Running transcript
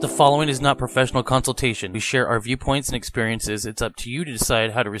The following is not professional consultation. We share our viewpoints and experiences. It's up to you to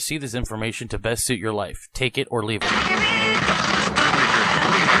decide how to receive this information to best suit your life. Take it or leave it.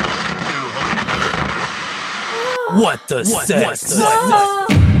 What the sex?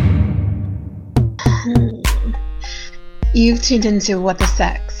 You've tuned into What the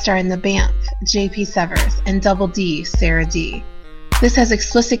Sex, starring the BAMF, JP Severs, and Double D, Sarah D. This has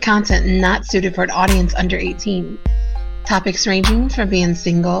explicit content not suited for an audience under 18. Topics ranging from being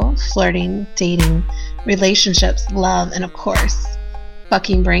single, flirting, dating, relationships, love, and of course,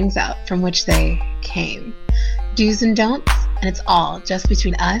 fucking brains out from which they came. Do's and don'ts, and it's all just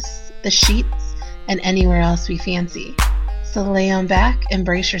between us, the sheets, and anywhere else we fancy. So lay on back and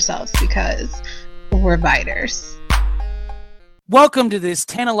brace yourselves because we're biters. Welcome to this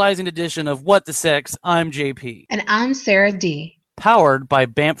tantalizing edition of What the Sex. I'm JP. And I'm Sarah D. Powered by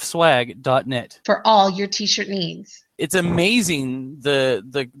BAMFswag.net. For all your t-shirt needs. It's amazing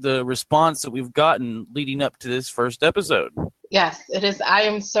the response that we've gotten leading up to this first episode. Yes, it is. I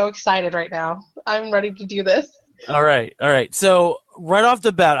am so excited right now. I'm ready to do this. All right. So right off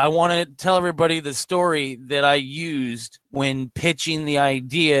the bat, I want to tell everybody the story that I used when pitching the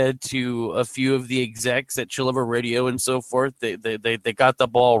idea to a few of the execs at Chill Over Radio and so forth. They got the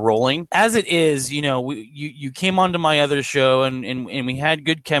ball rolling. As it is, you know, you came onto my other show and we had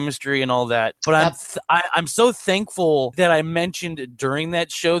good chemistry and all that. But I'm so thankful that I mentioned during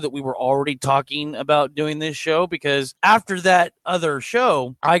that show that we were already talking about doing this show, because after that other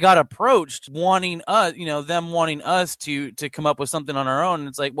show, I got approached wanting us, them wanting us to come up with something on our own. And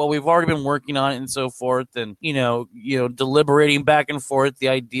it's like, well, we've already been working on it and so forth, and deliberating back and forth the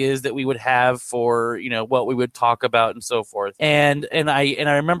ideas that we would have for what we would talk about and so forth. And I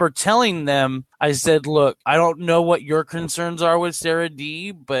remember telling them, I said, look, I don't know what your concerns are with Sarah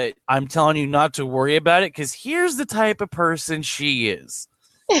D, but I'm telling you not to worry about it, because here's the type of person she is.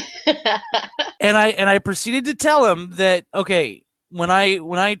 and I proceeded to tell him that, okay, when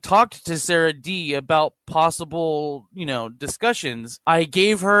I talked to Sarah D about possible, discussions, I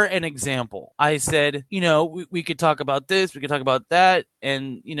gave her an example. I said, we could talk about this, we could talk about that,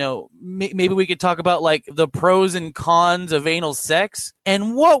 and, maybe we could talk about like the pros and cons of anal sex.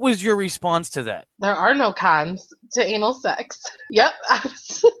 And what was your response to that? There are no cons to anal sex. Yep.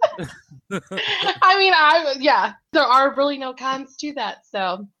 There are really no cons to that.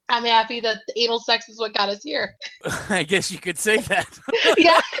 So I'm happy that the anal sex is what got us here. I guess you could say that.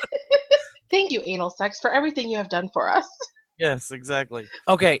 Yeah. Thank you, anal sex, for everything you have done for us. Yes, exactly.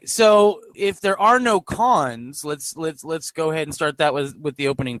 Okay, so if there are no cons, let's go ahead and start that with the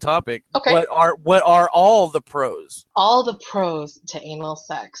opening topic. Okay. What are all the pros? All the pros to anal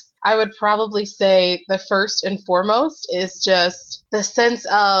sex. I would probably say the first and foremost is just the sense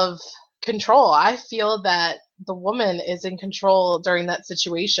of control. I feel that the woman is in control during that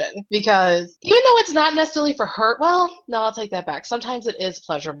situation, because even though it's not necessarily for her, well, no, I'll take that back. Sometimes it is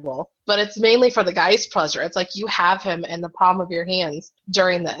pleasurable, but it's mainly for the guy's pleasure. It's like you have him in the palm of your hands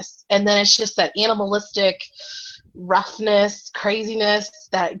during this. And then it's just that animalistic roughness, craziness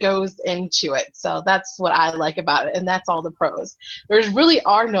that goes into it. So that's what I like about it. And that's all the pros. There really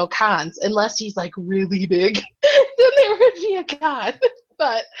are no cons unless he's like really big. Then there would be a con.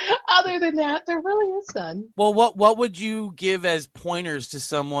 But other than that, there really is none. Well, what would you give as pointers to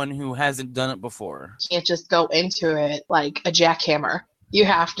someone who hasn't done it before? You can't just go into it like a jackhammer. You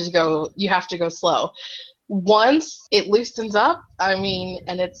have to go slow. Once it loosens up, and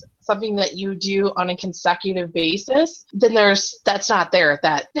it's something that you do on a consecutive basis, then that's not there.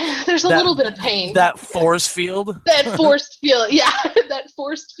 There's a little bit of pain. That force field? That forced feel, yeah. That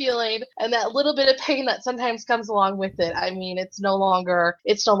forced feeling and that little bit of pain that sometimes comes along with it. It's no longer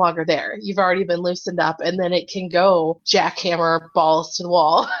there. You've already been loosened up, and then it can go jackhammer, balls to the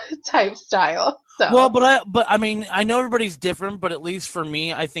wall type style. So. Well, but I know everybody's different, but at least for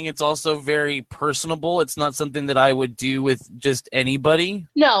me, I think it's also very personable. It's not something that I would do with just anybody.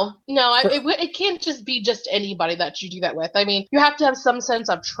 No, it can't just be just anybody that you do that with. You have to have some sense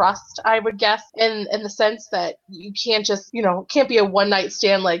of trust, I would guess, in the sense that you can't just, can't be a one night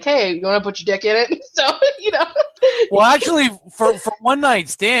stand like, hey, you want to put your dick in it? So, Well, actually, for one night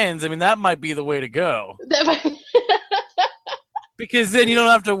stands, that might be the way to go. Because then you don't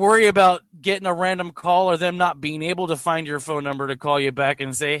have to worry about getting a random call or them not being able to find your phone number to call you back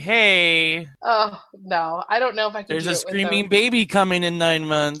and say, hey. Oh, no. I don't know if I can There's do a it screaming baby coming in 9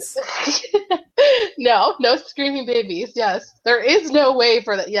 months. No screaming babies. Yes, there is no way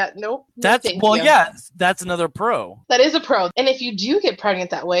for that. Yeah, nope. That's that's another pro. That is a pro. And if you do get pregnant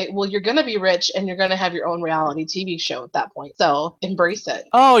that way, well, you're gonna be rich and you're gonna have your own reality TV show at that point. So embrace it.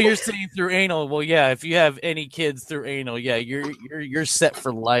 Oh, you're saying through anal? Well, yeah. If you have any kids through anal, yeah, you're set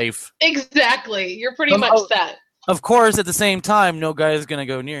for life. Exactly. You're pretty much set. Of course, at the same time, no guy is gonna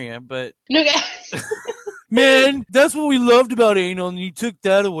go near you, but no guy. Man, that's what we loved about anal, and you took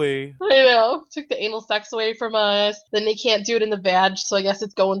that away. I know. Took the anal sex away from us. Then they can't do it in the vag, so I guess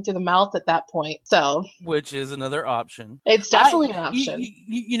it's going through the mouth at that point. So, which is another option. It's definitely an option.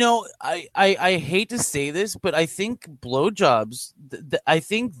 You know, I hate to say this, but I think blowjobs, I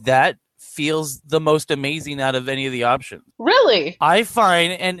think that feels the most amazing out of any of the options. Really? I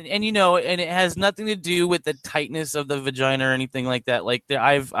find, and you know, and it has nothing to do with the tightness of the vagina or anything like that. Like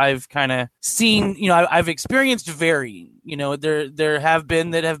I've kind of seen, you know, I've experienced varying. You know, there have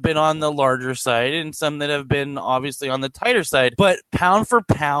been that have been on the larger side and some that have been obviously on the tighter side. But pound for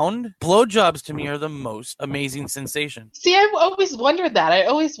pound, blowjobs to me are the most amazing sensation. See, I've always wondered that. I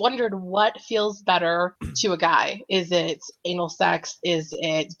always wondered what feels better to a guy. Is it anal sex? Is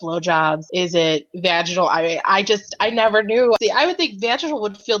it blowjobs? Is it vaginal? I never knew. See, I would think vaginal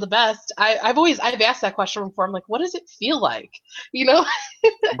would feel the best. I've asked that question before. I'm like, what does it feel like? You know?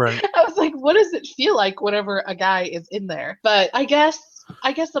 Right. I was like, what does it feel like whenever a guy is in there? But I guess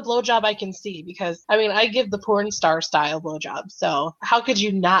the blowjob I can see, because I mean I give the porn star style blowjob. So how could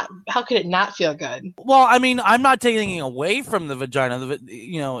it not feel good? Well, I mean, I'm not taking away from the vagina,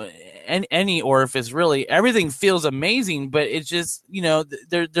 you know, and any orifice really. Everything feels amazing, but it's just, you know,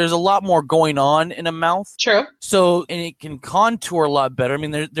 there's a lot more going on in a mouth. True. So, and it can contour a lot better. I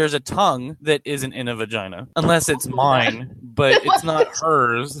mean, there's a tongue that isn't in a vagina, unless it's mine, but it's not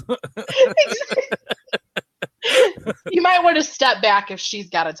hers. You might want to step back if she's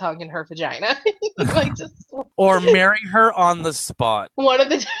got a tongue in her vagina. Or marry her on the spot. One of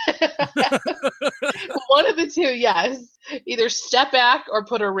the two, yes. Either step back or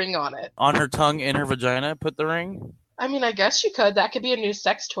put a ring on it. On her tongue, in her vagina, put the ring? I mean, I guess you could. That could be a new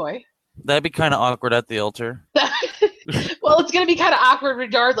sex toy. That'd be kind of awkward at the altar. Well, it's going to be kind of awkward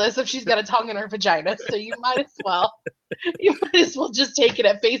regardless if she's got a tongue in her vagina. So you might as well just take it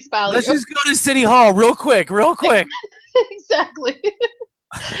at face value. Let's just go to City Hall real quick. Exactly.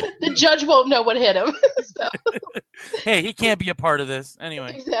 The judge won't know what hit him. So. Hey, he can't be a part of this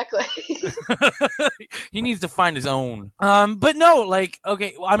anyway. Exactly. He needs to find his own. But no, like,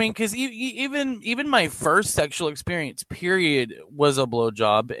 okay, I mean, because even my first sexual experience, period, was a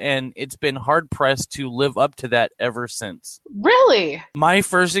blowjob, and it's been hard pressed to live up to that ever since. Really? My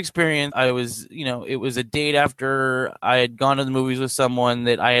first experience, I was, you know, it was a date after I had gone to the movies with someone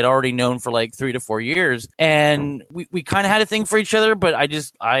that I had already known for like 3 to 4 years, and we kind of had a thing for each other, but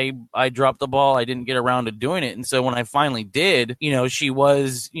I dropped the ball. I didn't get around to doing it, and so when I finally did, you know, she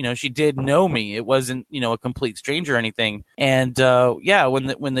did know me. It wasn't, you know, a complete stranger or anything. And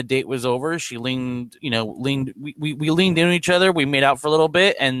when the date was over, she we leaned into each other. We made out for a little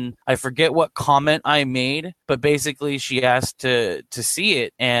bit, and I forget what comment I made, but basically she asked to see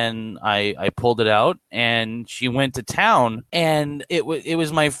it, and I pulled it out, and she went to town, and it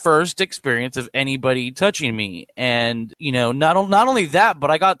was my first experience of anybody touching me. And, you know, not only that, but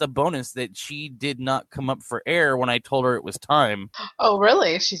I got the bonus that she did not come up for air when I told her it was time. Oh,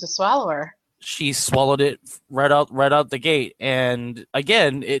 really? She's a swallower. She swallowed it right out the gate. And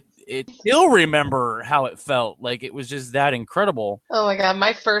again, it still remember how it felt. Like, it was just that incredible. Oh my God.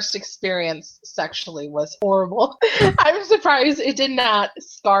 My first experience sexually was horrible. I'm surprised it did not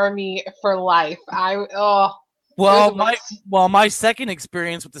scar me for life. My second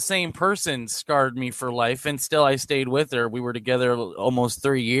experience with the same person scarred me for life, and still I stayed with her. We were together almost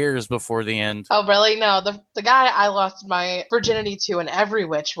 3 years before the end. Oh, really? No, the guy I lost my virginity to in every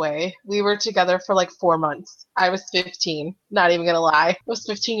which way. We were together for like 4 months. I was 15, not even gonna lie. I was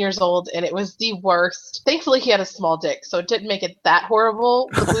 15 years old, and it was the worst. Thankfully, he had a small dick, so it didn't make it that horrible.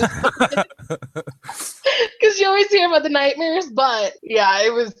 Because you always hear about the nightmares, but yeah,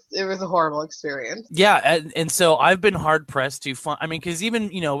 it was a horrible experience. Yeah, and so I've been hard pressed to find. I mean, because even,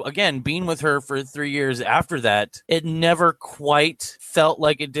 you know, again, being with her for 3 years after that, it never quite felt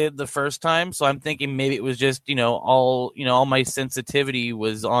like it did the first time. So I'm thinking maybe it was just, all my sensitivity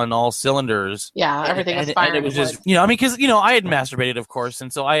was on all cylinders. Yeah, everything was firing. And it was just, I mean, because, I had masturbated, of course,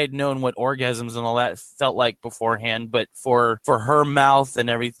 and so I had known what orgasms and all that felt like beforehand. But for her mouth and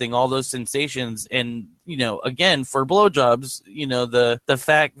everything, all those sensations, and again, for blowjobs, the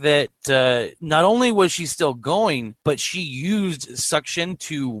fact that not only was she still going, but she used suction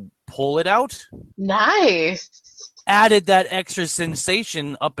to pull it out. Nice. added that extra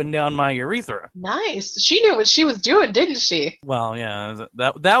sensation up and down my urethra. Nice. She knew what she was doing, didn't she? Well, yeah,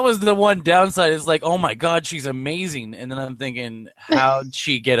 that was the one downside. Is like, oh my God, she's amazing. And then I'm thinking, how'd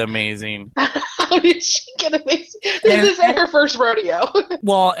she get amazing? How did she get amazing? This isn't her first rodeo.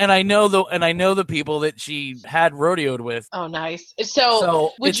 Well, and I know the people that she had rodeoed with. Oh, nice.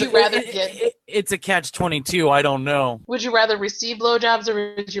 So would you rather get? It's a catch-22. I don't know. Would you rather receive blowjobs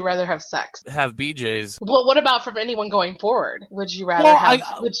or would you rather have sex? Have BJs. Well, what about from anyone going forward? Would you rather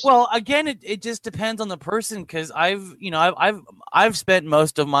Well, again, it just depends on the person, because I've spent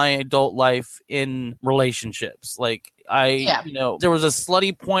most of my adult life in relationships. Like, there was a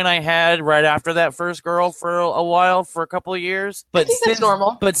slutty point I had right after that first girl for a while, for a couple of years. But I think that's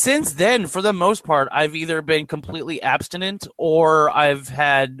normal. But since then, for the most part, I've either been completely abstinent or I've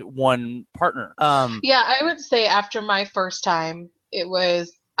had one partner. Yeah, I would say after my first time,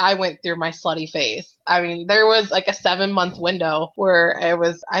 I went through my slutty phase. I mean, there was like a 7-month window where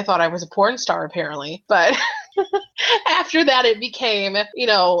I thought I was a porn star, apparently. But after that, it became,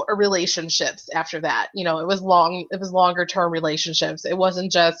 relationships after that. It was longer term relationships. It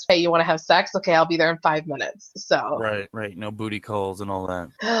wasn't just, hey, you want to have sex? Okay, I'll be there in 5 minutes. So Right. No booty calls and all that.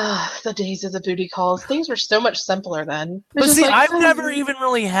 The days of the booty calls. Things were so much simpler then. But see, I've never even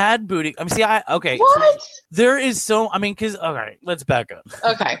really had booty. I mean, okay. What? So there is because, all right, let's back up.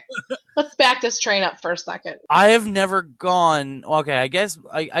 Okay. Let's back this train up for a second. I have never gone. Okay, I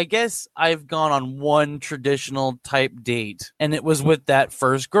guess I've gone on one traditional type date, and it was with that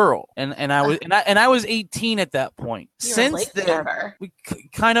first girl, and I was 18 at that point. You're Since then,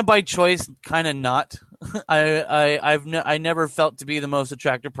 kind of by choice, kind of not. I never felt to be the most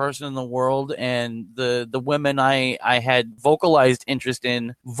attractive person in the world, and the women I had vocalized interest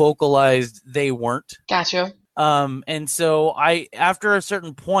in vocalized they weren't. Gotcha. And so after a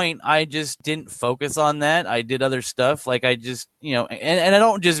certain point, I just didn't focus on that. I did other stuff. Like I just, and I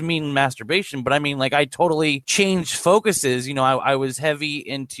don't just mean masturbation, but I mean, like I totally changed focuses. I was heavy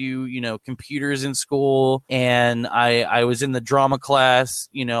into, computers in school, and I was in the drama class,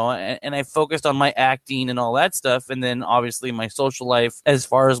 and I focused on my acting and all that stuff. And then obviously my social life, as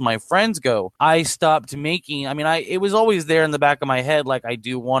far as my friends go, I stopped making, it was always there in the back of my head. Like I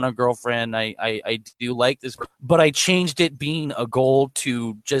do want a girlfriend. I do like this, but I changed it being a goal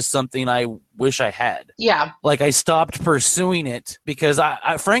to just something I wish I had. Yeah. Like I stopped pursuing it because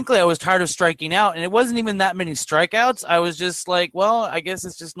I frankly, I was tired of striking out, and it wasn't even that many strikeouts. I was just like, well, I guess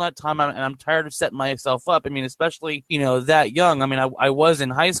it's just not time. And I'm tired of setting myself up. Especially, that young. I was in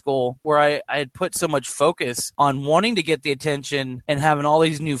high school where I had put so much focus on wanting to get the attention and having all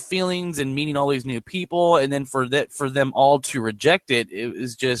these new feelings and meeting all these new people. And then for them all to reject it, it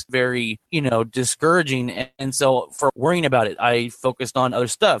was just very, discouraging. And so for worrying about it, I focused on other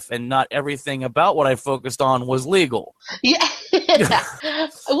stuff, and not everything about what I focused on was legal. Yeah.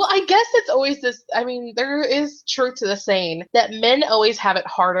 Well, I guess it's always this. There is truth to the saying that men always have it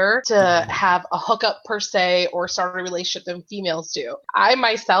harder to have a hookup per se or start a relationship than females do. I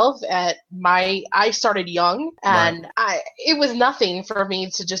myself, I started young, and right. It was nothing for me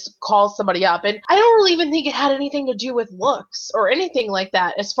to just call somebody up. And I don't really even think it had anything to do with looks or anything like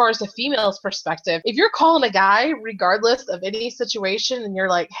that as far as the female's perspective. If you're calling a guy, regardless of any situation, and you're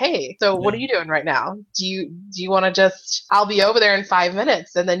like, hey, so what are you doing right now? Do you want to just, I'll be over there in 5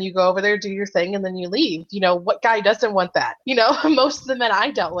 minutes, and then you go over there, do your thing, and then you leave. What guy doesn't want that? Most of the men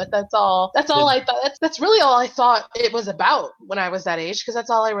I dealt with, that's all I thought. That's really all I thought it was about when I was that age, because that's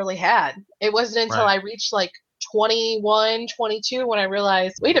all I really had. It wasn't until I reached like 21, 22 when I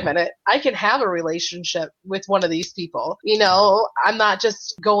realized, wait a minute, I can have a relationship with one of these people. I'm not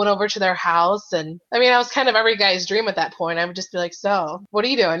just going over to their house. And I was kind of every guy's dream at that point. I would just be like, so what are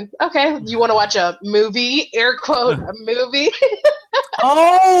you doing? Okay, you want to watch a movie? Air quote, a movie.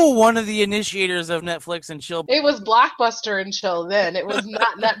 Oh, one of the initiators of Netflix and Chill. It was Blockbuster and Chill then. It was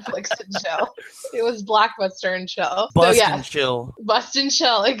not Netflix and Chill. It was Blockbuster and Chill. Bust and Chill. Bust and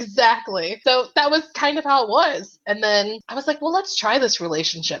Chill, exactly. So that was kind of how it was. And then I was like, well, let's try this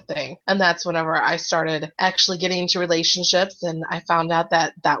relationship thing. And that's whenever I started actually getting into relationships. And I found out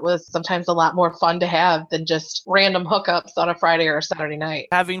that was sometimes a lot more fun to have than just random hookups on a Friday or a Saturday night.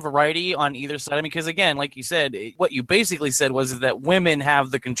 Having variety on either side. Because again, like you said, what you basically said was that women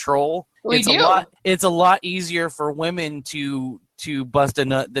have the control. It's a lot easier for women to bust a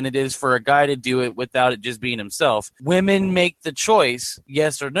nut than it is for a guy to do it without it just being himself. Women make the choice,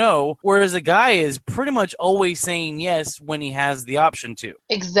 yes or no, whereas a guy is pretty much always saying yes when he has the option to.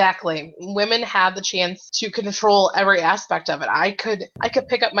 Exactly. Women have the chance to control every aspect of it. I could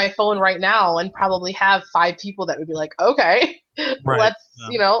pick up my phone right now and probably have 5 people that would be like, okay. Right.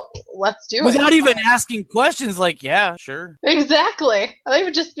 Let's do it. Without even asking questions, like, yeah, sure. Exactly. They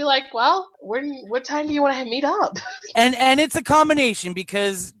would just be like, well, what time do you want to meet up? And it's a combination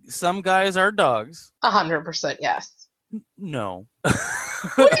because some guys are dogs. 100% yes. No.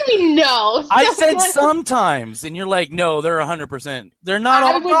 What do you mean no? I said sometimes, and you're like, no, they're 100%. They're not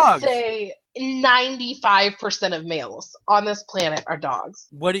all dogs. I would say 95% of males on this planet are dogs.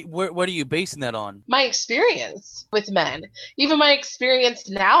 What are you basing that on? My experience with men, even my experience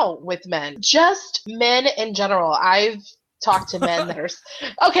now with men, just men in general. I've talked to men that are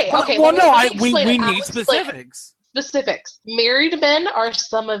okay. Well, we need specifics. Specifics. Married men are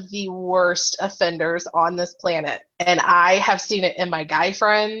some of the worst offenders on this planet. And I have seen it in my guy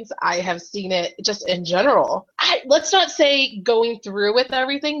friends. I have seen it just in general. Let's not say going through with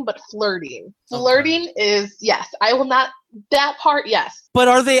everything, but flirting. Okay. Flirting is, yes, I will not, that part, yes. But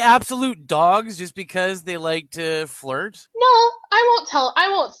are they absolute dogs just because they like to flirt? No, I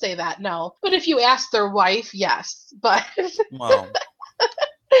won't say that, no. But if you ask their wife, yes. But... Wow.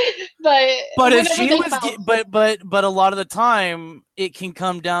 but if she was but a lot of the time it can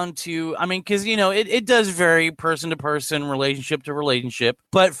come down to, I mean, because it does vary person to person, relationship to relationship,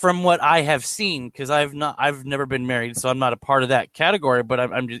 but from what I have seen, because I've never been married, so I'm not a part of that category, but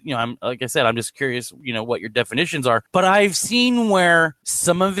I'm just, I'm, like I said, I'm just curious what your definitions are. But I've seen where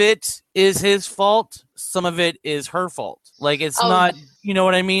some of it is his fault, some of it is her fault. Like, it's not, you know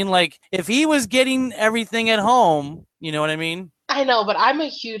what I mean? Like, if he was getting everything at home, you know what I mean? I know, but I'm a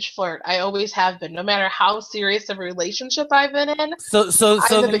huge flirt. I always have been, no matter how serious of a relationship I've been in. So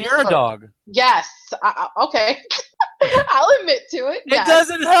then you're a dog. Yes. Okay. I'll admit to it. It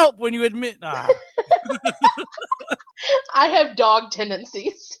doesn't help when you admit. Nah. I have dog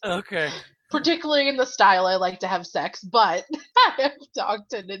tendencies. Okay. Particularly in the style I like to have sex, but I have dog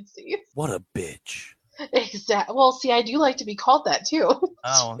tendencies. What a bitch. Exactly. Well, see, I do like to be called that too.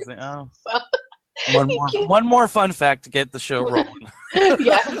 Oh. So. One more fun fact to get the show rolling.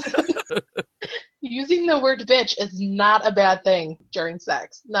 Yes. Using the word bitch is not a bad thing during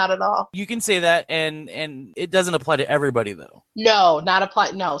sex. Not at all. You can say that, and it doesn't apply to everybody, though. No, not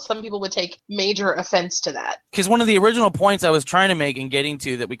apply. No, some people would take major offense to that. Because one of the original points I was trying to make and getting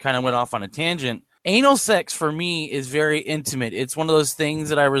to that we kind of went off on a tangent, anal sex for me is very intimate. It's one of those things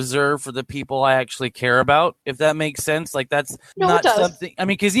that I reserve for the people I actually care about, if that makes sense. Like, that's not something, I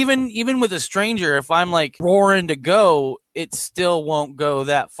mean, because even with a stranger, if I'm like roaring to go, it still won't go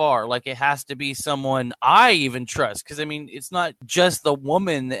that far. Like, it has to be someone I even trust. Because, I mean, it's not just the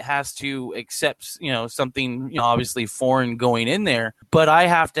woman that has to accept, something, obviously foreign going in there. But I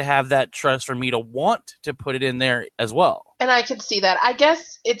have to have that trust for me to want to put it in there as well. And I can see that. I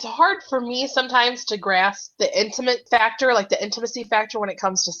guess it's hard for me sometimes to grasp the intimate factor, like the intimacy factor when it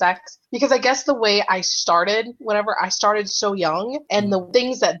comes to sex. Because I guess the way I started, whenever I started so young, and the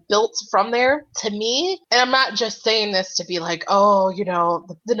things that built from there, to me, and I'm not just saying this to be like, oh,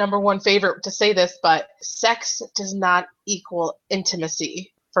 the number one favorite to say this, but sex does not equal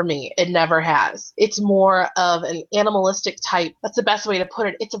intimacy. For me, it never has. It's more of an animalistic type. That's the best way to put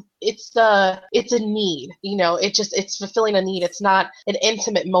it. It's a need. It's fulfilling a need. It's not an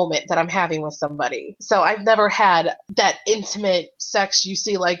intimate moment that I'm having with somebody. So I've never had that intimate sex you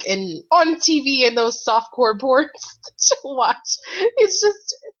see like on TV in those softcore porns to watch. It's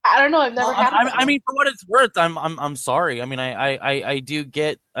just, I don't know. I've never had. I mean, for what it's worth, I'm sorry. I mean, I do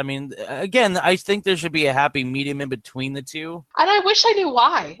get. I mean, again, I think there should be a happy medium in between the two. And I wish I knew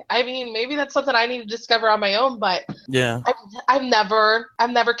why. I mean, maybe that's something I need to discover on my own, but yeah, I've never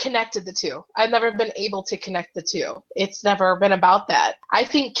connected the two. I've never been able to connect the two. It's never been about that. I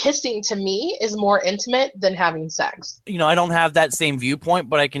think kissing to me is more intimate than having sex. I don't have that same viewpoint,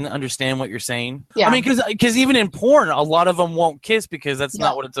 but I can understand what you're saying. Yeah. I mean, because even in porn, a lot of them won't kiss because that's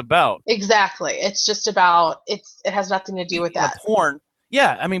not what it's about. Exactly. It's just about, it has nothing to do with that. Porn.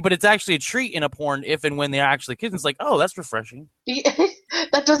 Yeah, I mean, but it's actually a treat in a porn if and when they're actually kissing. It's like, oh, that's refreshing.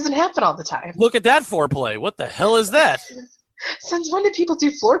 That doesn't happen all the time. Look at that foreplay. What the hell is that? Since when did people do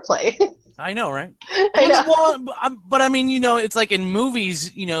foreplay? I know, right? I know. Well, but I mean, it's like in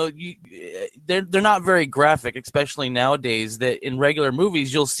movies, they're not very graphic, especially nowadays, that in regular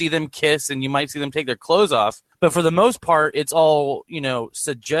movies, you'll see them kiss and you might see them take their clothes off. But for the most part, it's all,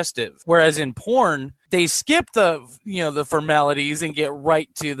 suggestive. Whereas in porn, they skip the the formalities and get right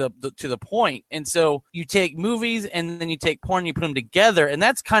to the point. And so you take movies and then you take porn, you put them together, and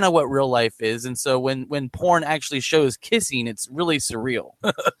that's kind of what real life is. And so when porn actually shows kissing, it's really surreal.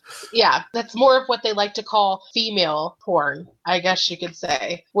 Yeah, that's more of what they like to call female porn, I guess you could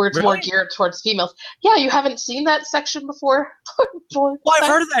say, where it's Really? more geared towards females. Yeah, you haven't seen that section before? Well, I've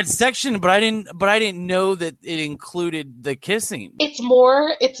heard of that section, but I didn't know that it included the kissing. It's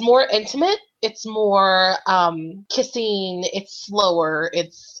more intimate. It's more kissing. It's slower.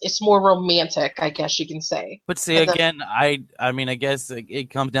 It's more romantic, I guess you can say. But see, again, I mean, I guess it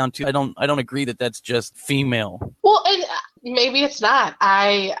comes down to I don't agree that that's just female. Well, and maybe it's not.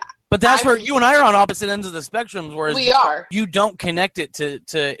 But that's where you and I are on opposite ends of the spectrum, whereas we are. You don't connect it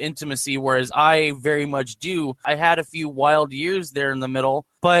to intimacy, whereas I very much do. I had a few wild years there in the middle,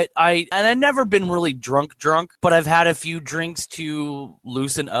 but I've never been really drunk, but I've had a few drinks to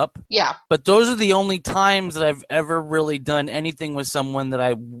loosen up. Yeah. But those are the only times that I've ever really done anything with someone that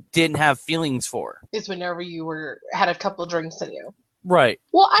I didn't have feelings for. Is whenever you had a couple drinks in you. Right.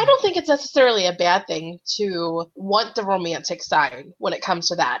 Well, I don't think it's necessarily a bad thing to want the romantic side when it comes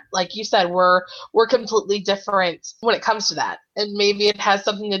to that. Like you said, we're completely different when it comes to that. And maybe it has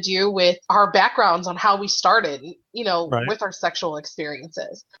something to do with our backgrounds on how we started, Right. with our sexual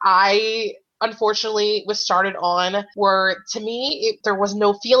experiences. I unfortunately was started on where, to me, there was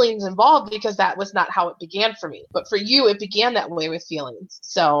no feelings involved because that was not how it began for me. But for you, it began that way with feelings.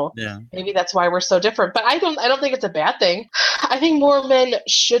 So Yeah. maybe that's why we're so different. But I don't think it's a bad thing. I think more men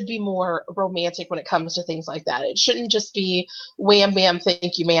should be more romantic when it comes to things like that. It shouldn't just be wham bam,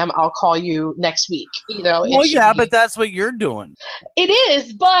 thank you, ma'am, I'll call you next week. Well, yeah, but that's what you're doing. It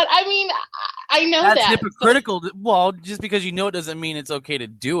is, but I mean, I know That's that. hypocritical. Well, just because you know it doesn't mean it's okay to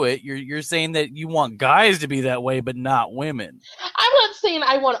do it. You're saying that you want guys to be that way, but not women. I'm not saying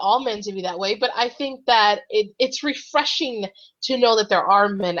I want all men to be that way, but I think that it's refreshing to know that there are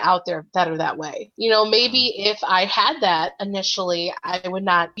men out there that are that way. Maybe if I had that initially, I would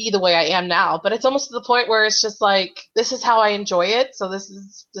not be the way I am now. But it's almost to the point where it's just like, this is how I enjoy it, so this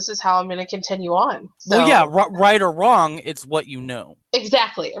is how I'm going to continue on. So, Well, yeah, right or wrong, it's what you know.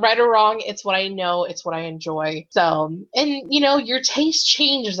 Exactly. Right or wrong, it's what I know, it's what I enjoy. So, and your taste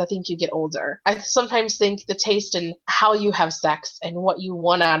changes, I think you get older. I sometimes think the taste in how you have sex and what you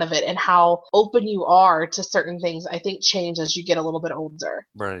want out of it and how open you are to certain things, I think change as you get a little bit older.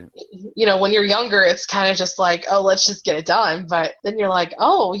 Right. When you're younger, it's kind of just like, oh, let's just get it done. But then you're like,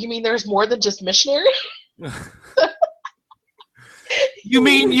 oh, you mean there's more than just missionary? You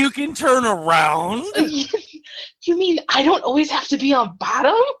mean you can turn around? You mean I don't always have to be on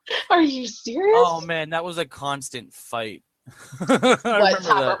bottom? Are you serious? Oh, man, that was a constant fight. What,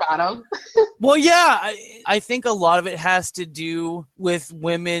 top or bottom? Well, yeah, I think a lot of it has to do with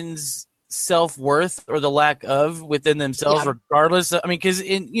women's self-worth or the lack of within themselves, regardless. I mean, because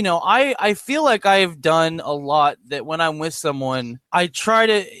I feel like I've done a lot that when I'm with someone, I try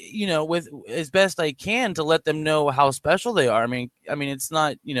to, with as best I can to let them know how special they are. I mean, it's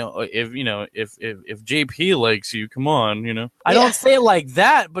not, if JP likes you, come on, I don't say it like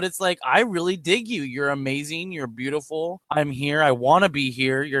that, but it's like, I really dig you. You're amazing. You're beautiful. I'm here. I want to be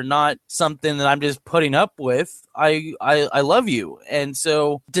here. You're not something that I'm just putting up with. I love you. And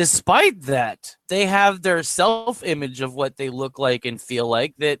so despite that, they have their self-image of what they look like and feel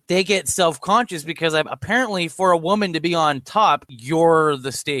like, that they get self-conscious because apparently for a woman to be on top, you're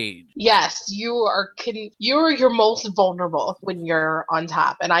the stage. Yes, you're your most vulnerable when you're on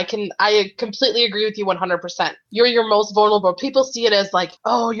top. And I completely agree with you 100%. You're your most vulnerable. People see it as like,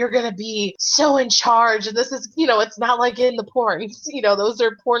 oh, you're going to be so in charge. And this is, it's not like in the porn. Those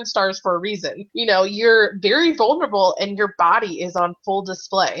are porn stars for a reason. You're very vulnerable and your body is on full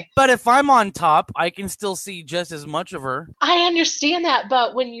display. But if I'm on top, I can still see just as much of her. I understand that,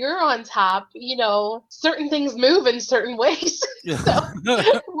 but when you're on top, certain things move in certain ways. So,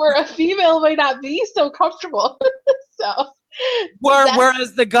 where a female might not be so comfortable. So,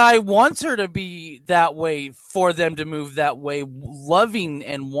 whereas the guy wants her to be that way for them to move that way, loving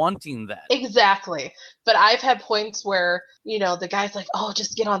and wanting that. Exactly. But I've had points where, the guy's like, oh,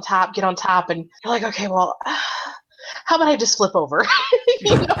 just get on top. And you're like, okay, well, how about I just flip over?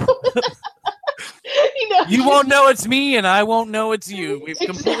 You won't know it's me and I won't know it's you. We've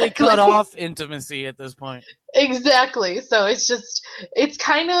completely cut off intimacy at this point. Exactly. So it's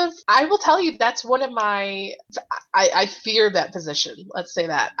kind of, I will tell you, that's one of my, I fear that position. Let's say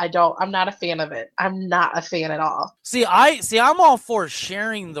that. I'm not a fan of it. I'm not a fan at all. I'm all for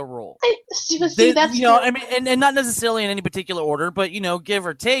sharing the role. That's, I mean, and not necessarily in any particular order, but, give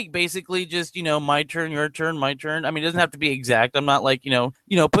or take, basically just, my turn, your turn, my turn. I mean, it doesn't have to be exact. I'm not like,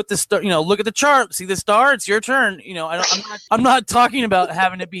 put the star, look at the chart, see the star, it's your turn. I'm not talking about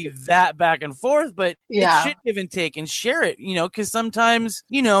having to be that back and forth, but it should give and take and share it, because sometimes,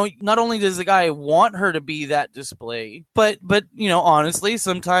 not only does the guy want her to be that display, but honestly,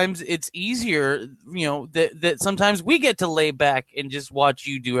 sometimes it's easier, that sometimes we get to lay back and just watch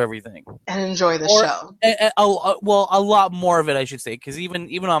you do everything and enjoy the show. A lot more of it, I should say, because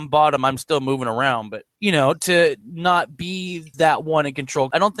even on bottom, I'm still moving around, but to not be that one in control.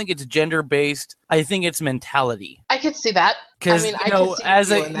 I don't think it's gender based. I think it's mentality. I could see that. Because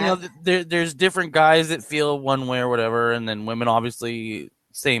there's different guys that feel one way or whatever, and then women obviously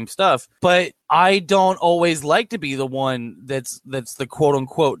same stuff. But I don't always like to be the one that's the quote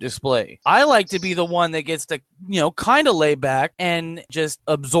unquote display. I like to be the one that gets to, kind of lay back and just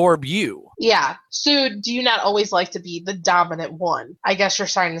absorb you. Yeah. So do you not always like to be the dominant one? I guess you're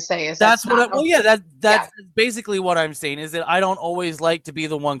starting to say that's basically what I'm saying, is that I don't always like to be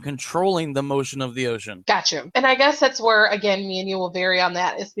the one controlling the motion of the ocean. Gotcha. And I guess that's where, again, me and you will vary on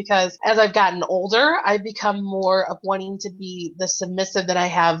that, is because as I've gotten older, I've become more of wanting to be the submissive that I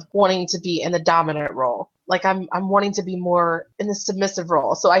have wanting to be in the dominant role. Like I'm wanting to be more in the submissive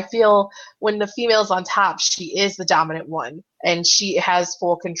role. So I feel when the female's on top, she is the dominant one and she has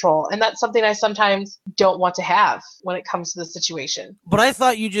full control. And that's something I sometimes don't want to have when it comes to the situation. But I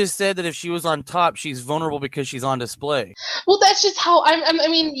thought you just said that if she was on top, she's vulnerable because she's on display. Well, that's just how I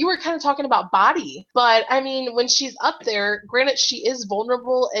mean, you were kind of talking about body, but I mean, when she's up there, granted, she is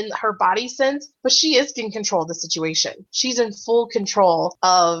vulnerable in her body sense, but she is in control of the situation. She's in full control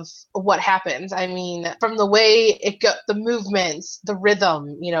of what happens. I mean, from the way the movements, the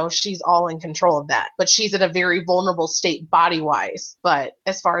rhythm, she's all in control of that, but she's in a very vulnerable state body-wise. But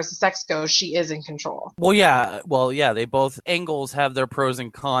as far as the sex goes, she is in control. Well, yeah, they both angles have their pros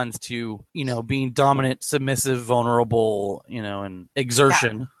and cons to, being dominant, submissive, vulnerable, and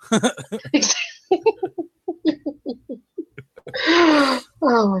exertion. Yeah.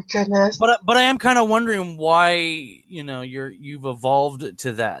 Oh my goodness. But I am kind of wondering why, you've evolved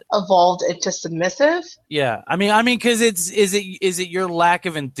to that. Evolved into submissive? Yeah. I mean, because is it your lack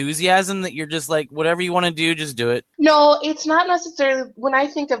of enthusiasm that you're just like, whatever you want to do, just do it? No, it's not necessarily. When I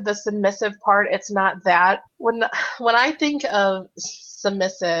think of the submissive part, it's not that. When I think of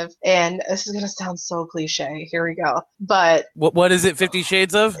submissive, and this is going to sound so cliche, here we go, but what is it, 50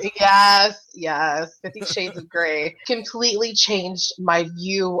 Shades of? Yes, 50 Shades of Grey completely changed my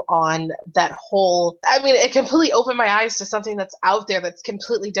view on that whole, I mean, it completely opened my eyes to something that's out there that's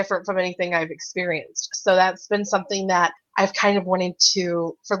completely different from anything I've experienced. So that's been something that I've kind of wanted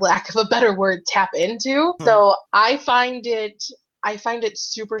to, for lack of a better word, tap into. So I find it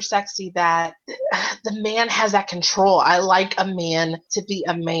super sexy that the man has that control. I like a man to be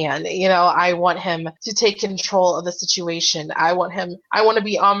a man. I want him to take control of the situation. I want to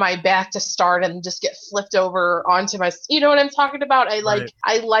be on my back to start and just get flipped over onto my, you know what I'm talking about? I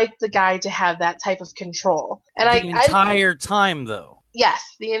like the guy to have that type of control. And the entire time though. Yes,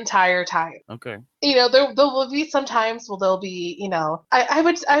 the entire time. Okay. There will be some times where there'll be, I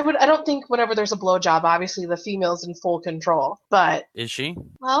don't think whenever there's a blowjob, obviously the female's in full control, but. Is she?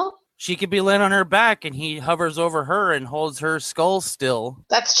 Well. She could be laying on her back and he hovers over her and holds her skull still.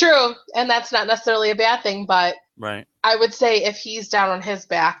 That's true. And that's not necessarily a bad thing, but. Right. I would say if he's down on his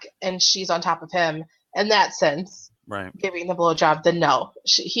back and she's on top of him, in that sense. Right. Giving the blowjob, then no,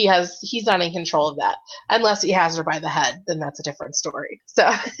 he's not in control of that. Unless he has her by the head, then that's a different story.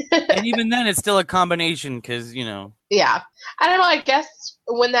 So, and even then, it's still a combination because Yeah, I don't know. I guess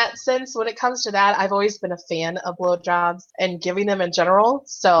when it comes to that, I've always been a fan of blowjobs and giving them in general.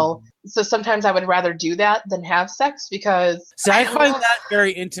 So sometimes I would rather do that than have sex because. So I find that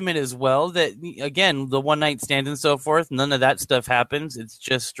very intimate as well. That again, the one night stand and so forth, none of that stuff happens. It's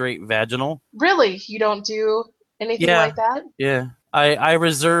just straight vaginal. Really, you don't do anything like that? Yeah. I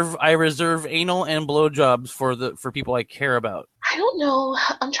reserve anal and blowjobs for people I care about. I don't know.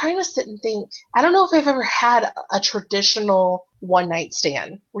 I'm trying to sit and think. I don't know if I've ever had a traditional one night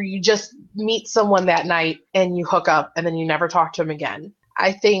stand where you just meet someone that night and you hook up and then you never talk to them again.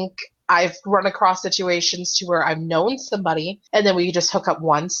 I think I've run across situations to where I've known somebody and then we just hook up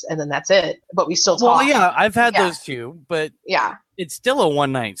once and then that's it. But we still talk. Well, yeah, I've had those too, but yeah. it's still a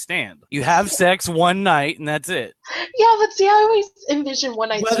one-night stand. You have sex one night, and that's it. Yeah, but see, I always envision one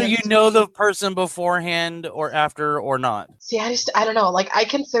night Whether stands. you know the person beforehand or after or not. See, I don't know. Like, I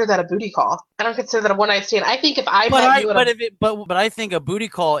consider that a booty call. I don't consider that a one night stand. I think if I met you at but I think a booty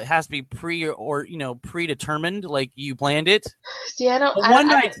call, it has to be predetermined, like you planned it. See, I don't. One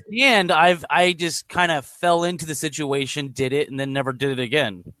night stand, I just kind of fell into the situation, did it, and then never did it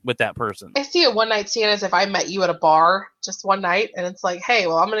again with that person. I see a one night stand as if I met you at a bar just one night, and it's like, hey,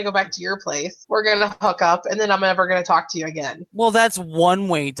 well, I'm gonna go back to your place. We're gonna hook up, and then I'm never gonna talk to you again. Well, that's one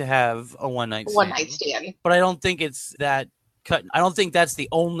way to have a one night stand. One night stand. But I don't think it's that cut. I don't think that's the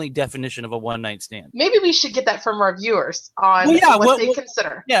only definition of a one night stand. Maybe we should get that from our viewers on what they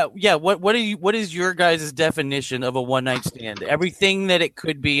consider. Yeah. What is your guys' definition of a one night stand? Everything that it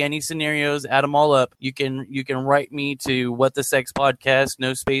could be, any scenarios, add them all up. You can write me to What the Sex Podcast,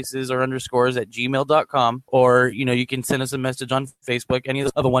 no spaces or underscores at gmail.com, or you can send us a message on Facebook. Any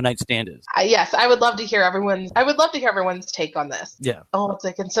of a one night stand is. Yes, I would love to hear everyone's take on this. Yeah. Oh,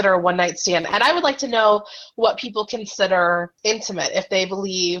 to consider a one night stand, and I would like to know what people consider intimate, if they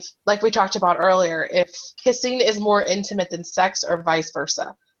believe, like we talked about earlier, if kissing is more intimate than sex or vice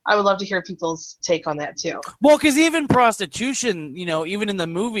versa. I would love to hear people's take on that too. Well, because even prostitution, even in the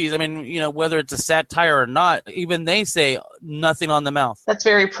movies, I mean, whether it's a satire or not, even they say nothing on the mouth. That's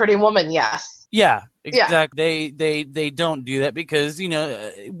very Pretty Woman, yes. Yeah, exactly. Yeah. They don't do that because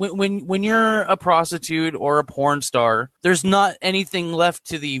when you're a prostitute or a porn star, there's not anything left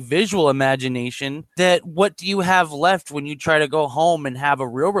to the visual imagination. That what do you have left when you try to go home and have a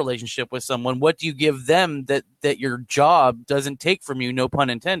real relationship with someone? What do you give them that your job doesn't take from you? No pun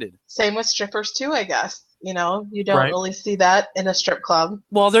intended. Same with strippers too, I guess. You don't really see that in a strip club.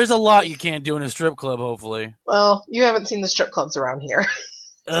 Well, there's a lot you can't do in a strip club, hopefully. Well, you haven't seen the strip clubs around here.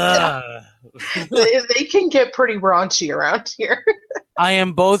 They can get pretty raunchy around here. I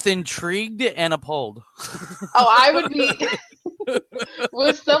am both intrigued and appalled. Oh, I would be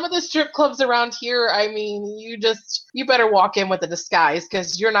with some of the strip clubs around here. I mean, you better walk in with a disguise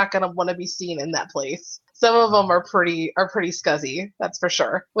because you're not going to want to be seen in that place. Some of them are pretty scuzzy, that's for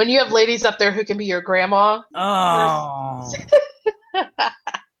sure. When you have ladies up there who can be your grandma,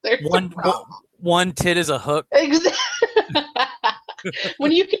 there's one tit is a hook. Exactly.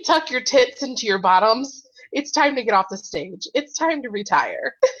 When you can tuck your tits into your bottoms, it's time to get off the stage. It's time to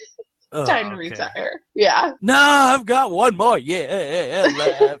retire. Time to retire. Yeah. No, I've got one more.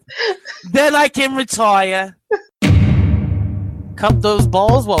 Yeah. Then I can retire. Cup those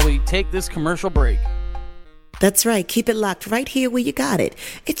balls while we take this commercial break. That's right. Keep it locked right here where you got it.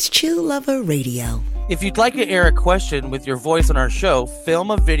 It's Chill Lover Radio. If you'd like to air a question with your voice on our show,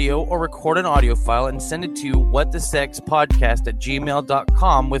 film a video or record an audio file and send it to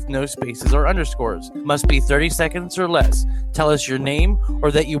whatthesexpodcast@gmail.com with no spaces or underscores. Must be 30 seconds or less. Tell us your name or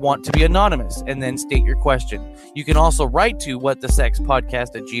that you want to be anonymous, and then state your question. You can also write to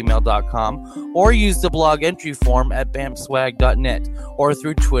whatthesexpodcast@gmail.com or use the blog entry form at bampswag.net or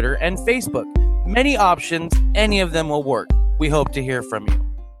through Twitter and Facebook. Many options, any of them will work. We hope to hear from you.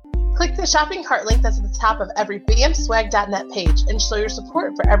 Click the shopping cart link that's at the top of every BAMSwag.net page and show your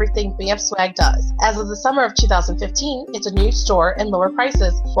support for everything BAM Swag does. As of the summer of 2015, it's a new store and lower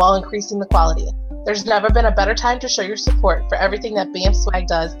prices while increasing the quality. There's never been a better time to show your support for everything that BAM Swag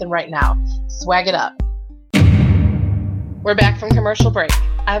does than right now. Swag it up. We're back from commercial break.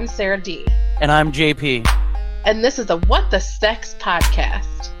 I'm Sarah D. And I'm JP. And this is the What the Sex Podcast.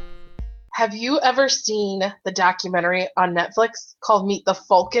 Have you ever seen the documentary on Netflix called Meet the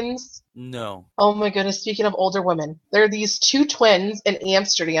Falcons? No. Oh my goodness, speaking of older women. There are these two twins in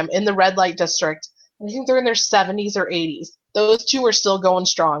Amsterdam in the red light district. I think they're in their 70s or 80s. Those two are still going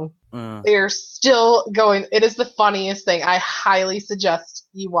strong. They're still going. It is the funniest thing. I highly suggest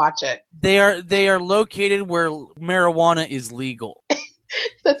you watch it. They are located where marijuana is legal.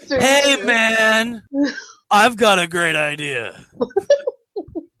 That's hey, man, I've got a great idea.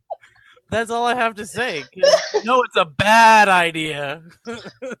 That's all I have to say. No, it's a bad idea.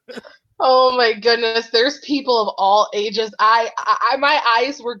 Oh my goodness, there's people of all ages. My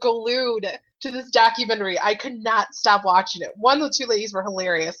eyes were glued to this documentary. I could not stop watching it. One of the two ladies were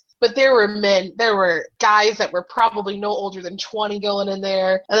hilarious, but there were guys that were probably no older than 20 going in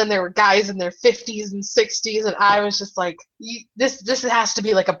there, and then there were guys in their 50s and 60s, and I was just like, this has to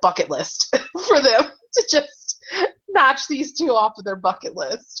be like a bucket list for them to just notch these two off of their bucket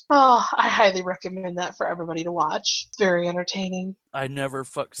list. Oh, I highly recommend that for everybody to watch. It's very entertaining. I never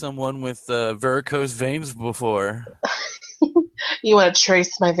fucked someone with varicose veins before. You want to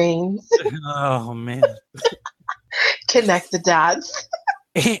trace my veins? Oh, man. Connect the dots.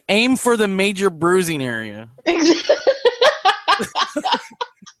 Aim for the major bruising area.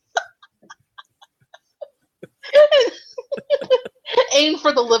 aim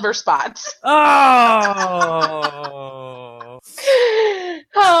for the liver spots. Oh.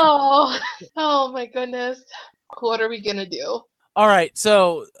 Oh my goodness. What are we gonna do? All right,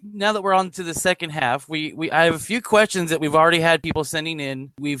 so now that we're on to the second half, I have a few questions that we've already had people sending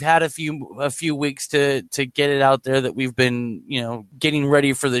in. We've had a few weeks to get it out there that we've been, getting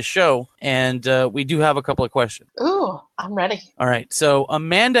ready for the show, and we do have a couple of questions. Ooh, I'm ready. All right, so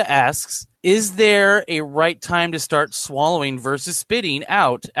Amanda asks, is there a right time to start swallowing versus spitting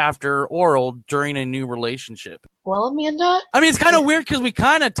out after oral during a new relationship? Well, Amanda, I mean, it's kind of weird because we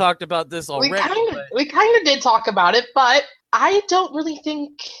kind of talked about this already. We kind of did talk about it, but I don't really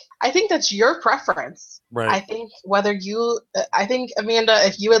think. I think that's your preference. Right. I think Amanda,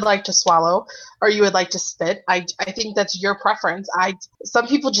 if you would like to swallow or you would like to spit, I think that's your preference. Some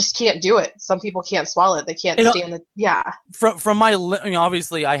people just can't do it. Some people can't swallow it. They can't stand it. Yeah. From my,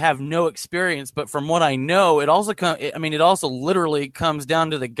 obviously I have no experience, but from what I know, it also literally comes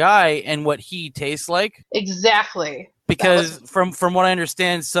down to the guy and what he tastes like. Exactly. Because from what I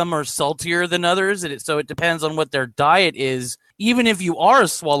understand, some are saltier than others, so it depends on what their diet is. Even if you are a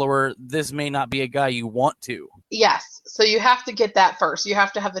swallower, this may not be a guy you want to. Yes. So you have to get that first. You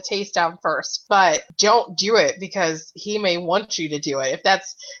have to have the taste down first. But don't do it because he may want you to do it.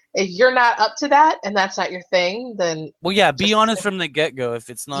 If you're not up to that and that's not your thing, then... Well, yeah, be honest from the get-go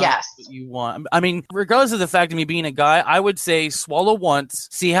if it's not what you want. I mean, regardless of the fact of me being a guy, I would say swallow once,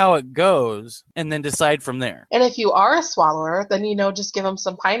 see how it goes, and then decide from there. And if you are a swallower, then, just give him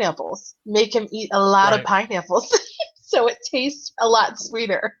some pineapples. Make him eat a lot of pineapples so it tastes a lot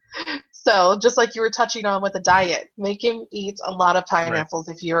sweeter. So just like you were touching on with the diet, make him eat a lot of pineapples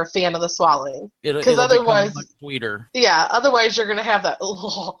if you're a fan of the swallowing. Because otherwise, much sweeter. Yeah, otherwise you're gonna have that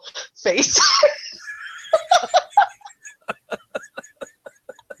face.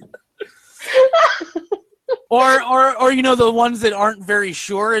 Or the ones that aren't very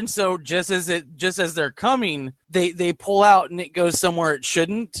sure, and so just as they're coming, they pull out and it goes somewhere it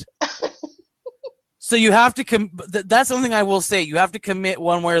shouldn't. So you have to that's something I will say. You have to commit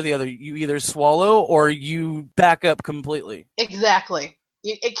one way or the other. You either swallow or you back up completely. Exactly.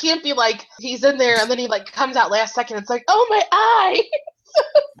 It can't be like he's in there and then he comes out last second. It's like, oh my eye.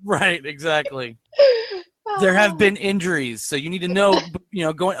 Right. Exactly. There have been injuries, so you need to know.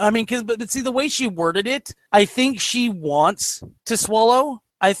 But see the way she worded it, I think she wants to swallow.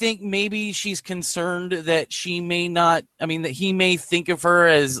 I think maybe she's concerned that she may not, that he may think of her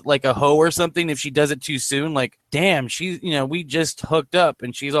as like a hoe or something if she does it too soon. Like, damn, we just hooked up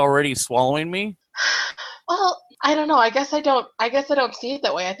and she's already swallowing me. Well, I don't know. I guess I don't see it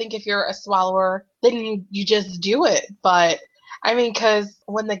that way. I think if you're a swallower, then you just do it. But because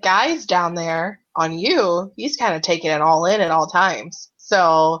when the guy's down there on you, he's kind of taking it all in at all times.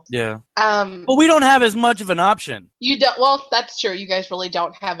 So yeah. But we don't have as much of an option. You don't. Well, that's true. You guys really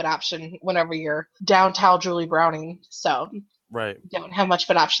don't have an option whenever you're downtown Julie Browning. So right, you don't have much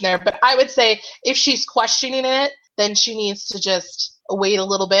of an option there. But I would say if she's questioning it, then she needs to just wait a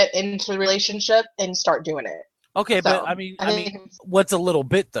little bit into the relationship and start doing it. Okay, so, but what's a little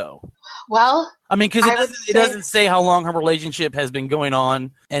bit though? Well, because it doesn't say how long her relationship has been going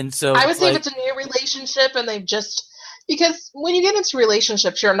on, and so I would say if it's a new relationship and they've just. Because when you get into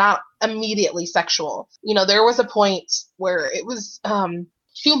relationships, you're not immediately sexual. There was a point where it was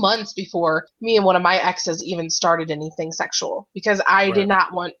 2 months before me and one of my exes even started anything sexual because I did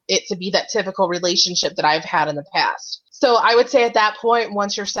not want it to be that typical relationship that I've had in the past. So I would say at that point,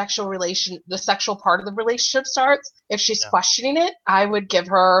 once your the sexual part of the relationship starts, if she's questioning it, I would give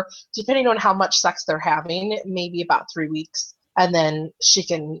her, depending on how much sex they're having, maybe about 3 weeks. And then she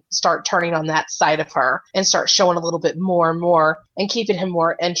can start turning on that side of her and start showing a little bit more and more and keeping him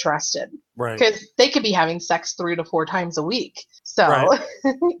more interested. Right. Because they could be having sex 3 to 4 times a week. So. Right.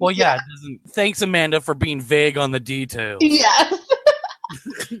 Well, yeah. Thanks, Amanda, for being vague on the details. Yes.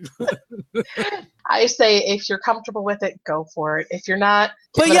 I say if you're comfortable with it, go for it. If you're not,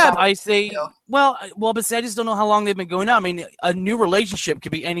 but yeah, I say but see, I just don't know how long they've been going on. A new relationship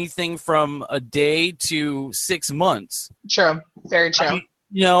could be anything from a day to 6 months. True, very true.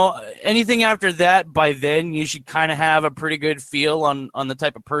 Anything after that, by then you should kind of have a pretty good feel on the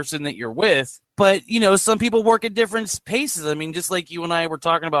type of person that you're with. But, some people work at different paces. Just like you and I were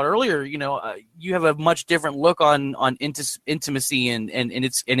talking about earlier, you have a much different look on intimacy and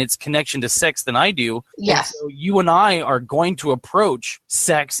its connection to sex than I do. Yes. And so you and I are going to approach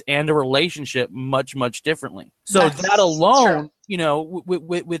sex and a relationship much, much differently. So that alone,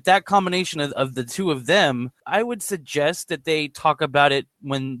 with that combination of the two of them, I would suggest that they talk about it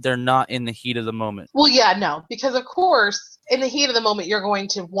when they're not in the heat of the moment. Well, yeah, no, because of course, in the heat of the moment, you're going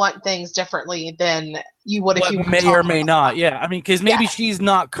to want things differently than you would if you may or may not. Yeah. I mean, because maybe she's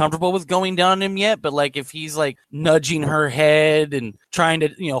not comfortable with going down on him yet, but like if he's like nudging her head and trying to,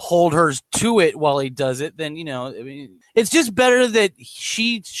 hold hers to it while he does it, then, I mean, it's just better that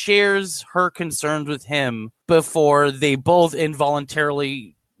she shares her concerns with him before they both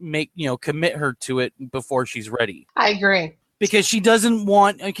involuntarily commit her to it before she's ready. I agree. Because she doesn't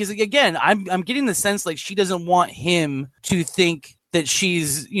want, because again, I'm getting the sense like she doesn't want him to think that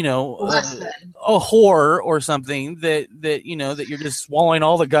she's, a whore or something, that you're just swallowing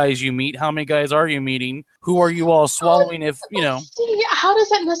all the guys you meet. How many guys are you meeting? Who are you all swallowing How does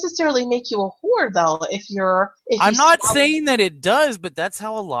that necessarily make you a whore, though, I'm not saying that it does, but that's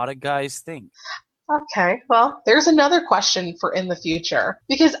how a lot of guys think. Okay, well, there's another question for in the future.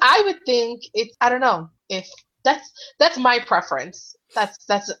 Because I would think I don't know, if that's my preference.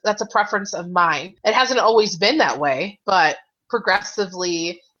 That's a preference of mine. It hasn't always been that way, but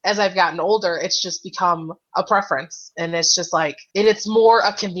progressively as I've gotten older, it's just become a preference, and it's just like it's more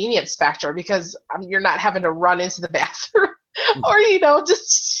a convenience factor because you're not having to run into the bathroom or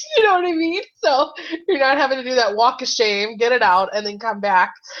just what I mean. So you're not having to do that walk of shame, get it out, and then come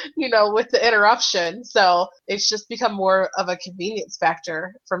back, with the interruption. So it's just become more of a convenience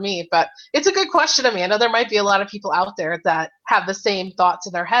factor for me. But it's a good question, Amanda. There might be a lot of people out there that have the same thoughts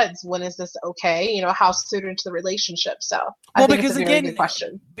in their heads. When is this okay? How soon into the relationship? So I think it's a very good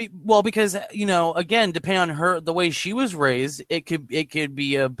question. Because again, depending on the way she was raised, it could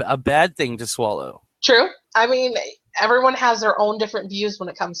be a bad thing to swallow. True. I mean, everyone has their own different views when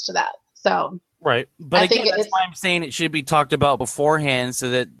it comes to that. So right, but again, that's why I'm saying it should be talked about beforehand, so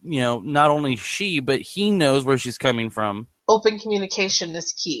that not only she but he knows where she's coming from. Open communication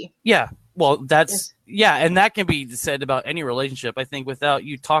is key. Yeah, well, and that can be said about any relationship. I think without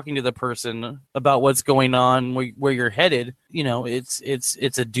you talking to the person about what's going on, where you're headed,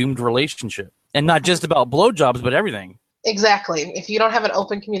 it's a doomed relationship, and not just about blowjobs, but everything. Exactly. If you don't have an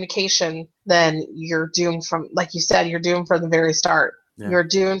open communication, then you're doomed from, like you said, you're doomed from the very start. Yeah. You're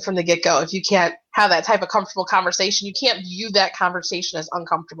doomed from the get-go. If you can't have that type of comfortable conversation, you can't view that conversation as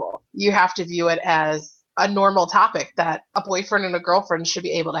uncomfortable. You have to view it as a normal topic that a boyfriend and a girlfriend should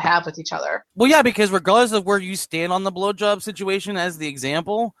be able to have with each other. Well, yeah, because regardless of where you stand on the blowjob situation as the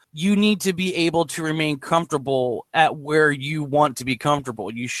example, you need to be able to remain comfortable at where you want to be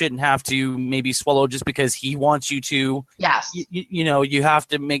comfortable. You shouldn't have to maybe swallow just because he wants you to. Yes. You have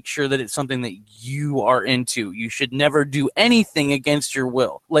to make sure that it's something that you are into. You should never do anything against your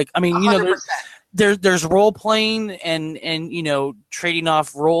will. Like, I mean, 100%. There's role playing and trading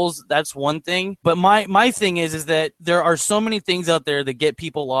off roles. That's one thing. But my thing is that there are so many things out there that get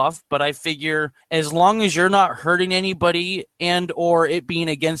people off. But I figure as long as you're not hurting anybody and or it being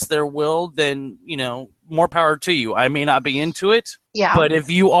against their will, then more power to you. I may not be into it. Yeah. But if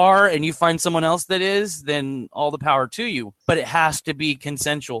you are and you find someone else that is, then all the power to you. But it has to be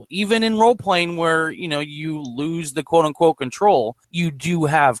consensual. Even in role playing where, you lose the quote unquote control, you do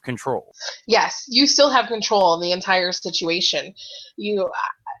have control. Yes, you still have control in the entire situation.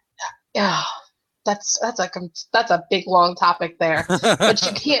 That's a big long topic there.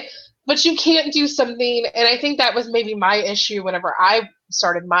 But you can't do something, and I think that was maybe my issue whenever I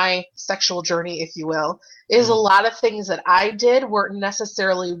started my sexual journey, if you will, is a lot of things that I did weren't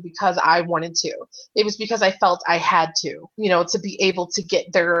necessarily because I wanted to. It was because I felt I had to be able to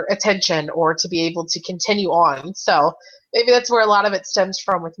get their attention or to be able to continue on. So maybe that's where a lot of it stems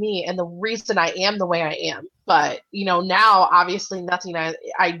from with me and the reason I am the way I am. But, now obviously nothing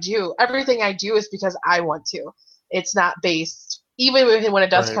I do, everything I do is because I want to. It's not based. Even when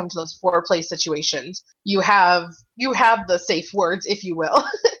it does come to those foreplay situations, you have the safe words, if you will.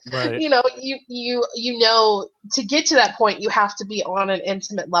 Right. You know, to get to that point, you have to be on an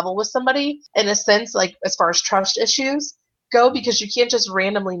intimate level with somebody in a sense, like as far as trust issues go, because you can't just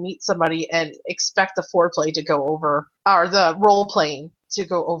randomly meet somebody and expect the foreplay to go over or the role playing to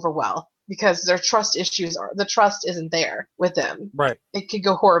go over well, because their trust issues the trust isn't there with them. Right. It could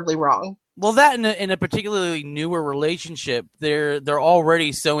go horribly wrong. Well, that in a particularly newer relationship, they're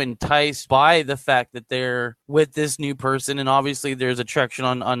already so enticed by the fact that they're with this new person, and obviously there's attraction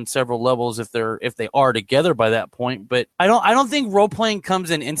on several levels if they are together by that point. But I don't think role playing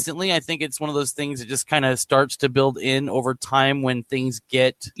comes in instantly. I think it's one of those things that just kind of starts to build in over time when things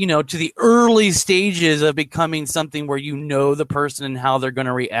get to the early stages of becoming something where the person and how they're going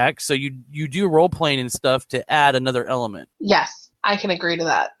to react. So you do role playing and stuff to add another element. Yes, I can agree to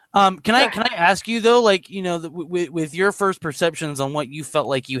that. Can I ask you though, like, with your first perceptions on what you felt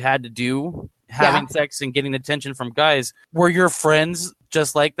like you had to do having sex and getting attention from guys, were your friends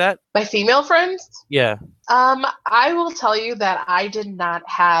just like that? My female friends? Yeah. I will tell you that I did not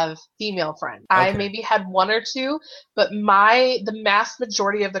have female friends. Okay. I maybe had one or two, but the mass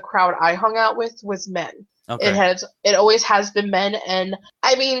majority of the crowd I hung out with was men. Okay. It always has been men, and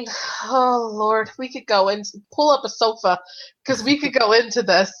I mean, oh Lord, we could go and pull up a sofa because we could go into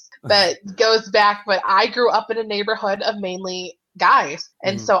this that goes back, but I grew up in a neighborhood of mainly guys,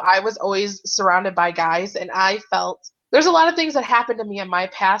 and so I was always surrounded by guys, and I felt there's a lot of things that happened to me in my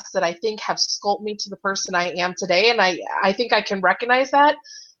past that I think have sculpted me to the person I am today, and I think I can recognize that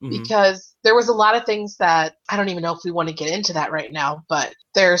because there was a lot of things that I don't even know if we want to get into that right now, but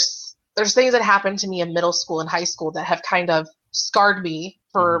there's things that happened to me in middle school and high school that have kind of scarred me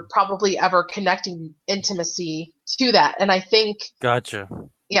for probably ever connecting intimacy to that. And I think, gotcha.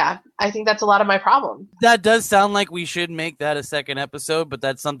 Yeah, I think that's a lot of my problem. That does sound like we should make that a second episode, but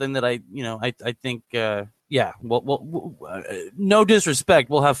that's something that I think, yeah, well, no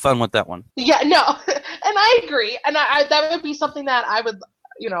disrespect. We'll have fun with that one. Yeah, no, and I agree. And I that would be something that I would,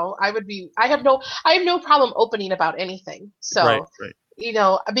 I have no problem opening about anything. So, right.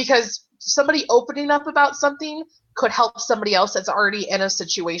 Because somebody opening up about something could help somebody else that's already in a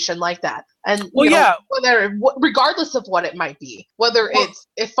situation like that. And regardless of what it might be, whether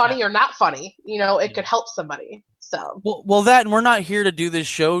it's funny or not funny, it could help somebody. So well, that, and we're not here to do this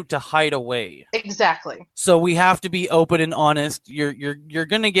show to hide away. Exactly. So we have to be open and honest. You're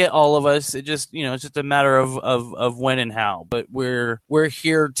gonna get all of us. It just it's just a matter of when and how. But we're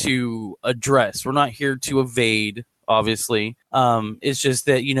here to address. We're not here to evade. Obviously, it's just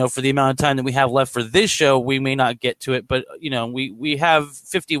that for the amount of time that we have left for this show, we may not get to it. But we have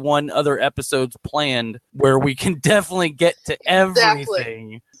 51 other episodes planned where we can definitely get to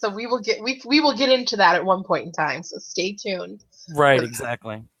everything. Exactly. So we will get into that at one point in time. So stay tuned. Right.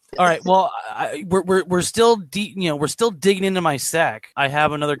 Exactly. All right. Well, we're still we're still digging into my sack. I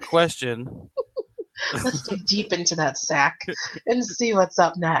have another question. Let's dig deep into that sack and see what's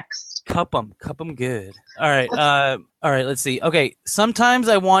up next. Cup 'em good. All right. Let's see. Okay. Sometimes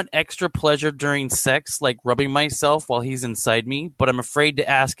I want extra pleasure during sex, like rubbing myself while he's inside me, but I'm afraid to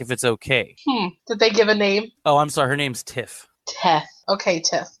ask if it's okay. Did they give a name? Oh, I'm sorry. Her name's Tiff. Tiff. Okay,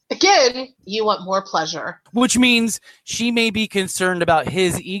 Tiff. Again, you want more pleasure. Which means she may be concerned about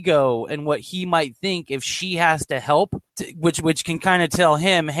his ego and what he might think if she has to help, which can kind of tell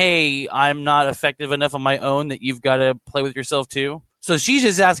him, hey, I'm not effective enough on my own, that you've got to play with yourself too. So she's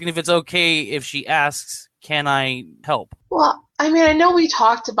just asking if it's okay if she asks, can I help? Well, I mean, I know we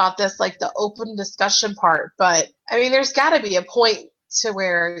talked about this, like the open discussion part, but I mean, there's got to be a point to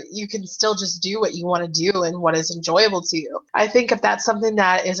where you can still just do what you want to do and what is enjoyable to you. I think if that's something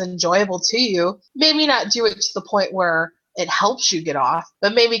that is enjoyable to you, maybe not do it to the point where it helps you get off,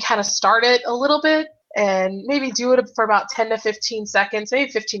 but maybe kind of start it a little bit and maybe do it for about 10 to 15 seconds, maybe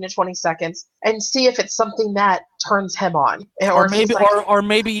 15 to 20 seconds, and see if it's something that turns him on. Or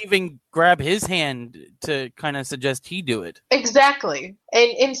maybe even grab his hand to kind of suggest he do it. Exactly.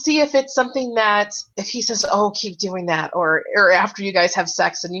 And see if it's something that, if he says, oh, keep doing that, or after you guys have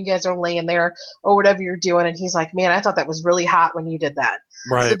sex and you guys are laying there or whatever you're doing, and he's like, man, I thought that was really hot when you did that.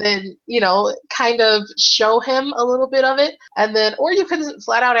 Right. So then, kind of show him a little bit of it, and then, or you can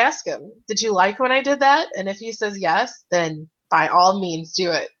flat out ask him, did you like when I did that? And if he says yes, then by all means do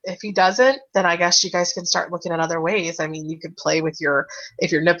it. If he doesn't, then I guess you guys can start looking at other ways. I mean, you could play with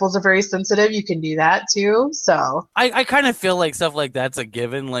if your nipples are very sensitive, you can do that too. So I kind of feel like stuff like that's a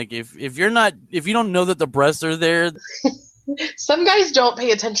given. Like if you don't know that the breasts are there. Some guys don't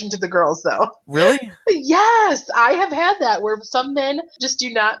pay attention to the girls, though. Really? Yes, I have had that where some men just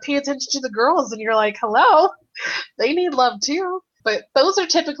do not pay attention to the girls, and you're like, hello, they need love too. But those are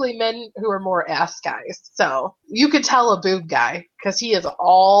typically men who are more ass guys. So you could tell a boob guy because he is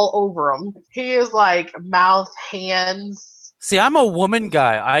all over them. He is like mouth, hands. See, I'm a woman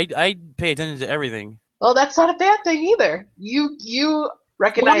guy. I pay attention to everything. Well, that's not a bad thing either. You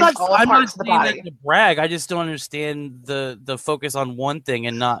recognize all parts of the body. I'm not saying that to brag. I just don't understand the focus on one thing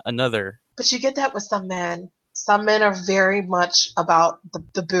and not another. But you get that with some men. Some men are very much about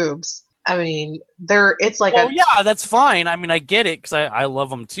the boobs. I mean, it's like yeah, that's fine. I mean, I get it because I love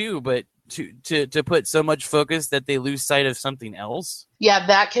them too, but to put so much focus that they lose sight of something else. Yeah,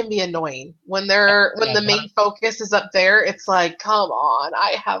 that can be annoying. When the main focus is up there, it's like, come on,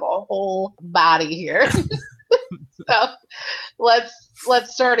 I have a whole body here. So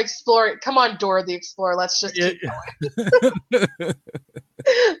let's start exploring. Come on, Dora the Explorer. Let's just keep going.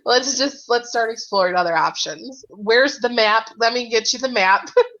 Let's start exploring other options. Where's the map? Let me get you the map.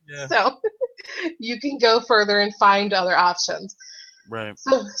 Yeah. So you can go further and find other options. Right.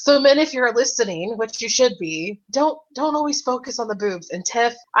 So men, if you're listening, which you should be, don't always focus on the boobs. And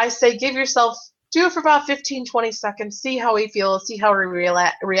Tiff, I say give yourself, do it for about 15, 20 seconds, see how he feels, see how he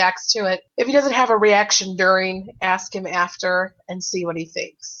reacts to it. If he doesn't have a reaction during, ask him after and see what he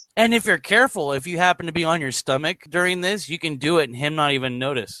thinks. And if you're careful, if you happen to be on your stomach during this, you can do it and him not even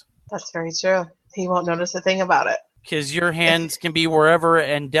notice. That's very true. He won't notice a thing about it. Because your hands can be wherever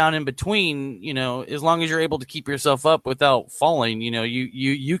and down in between, as long as you're able to keep yourself up without falling,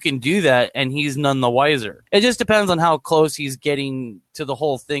 you can do that and he's none the wiser. It just depends on how close he's getting to the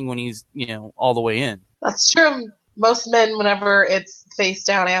whole thing when he's, all the way in. That's true. Most men, whenever it's face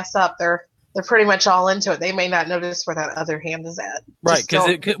down, ass up, they're pretty much all into it. They may not notice where that other hand is at. Right,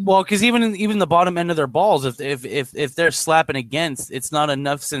 because even the bottom end of their balls, if they're slapping against, it's not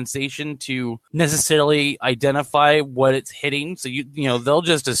enough sensation to necessarily identify what it's hitting. So they'll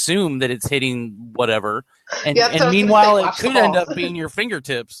just assume that it's hitting whatever, and meanwhile it could end up being your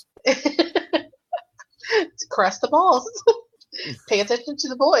fingertips. Caress the balls. Pay attention to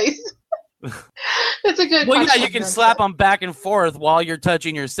the boys. It's a good question. Well, yeah, you can slap them back and forth while you're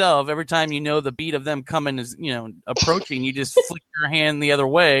touching yourself. Every time the beat of them coming is, approaching, you just flick your hand the other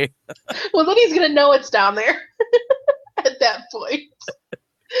way. Well, then he's going to know it's down there at that point.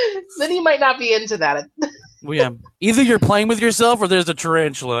 Then he might not be into that. Well, yeah. Either you're playing with yourself or there's a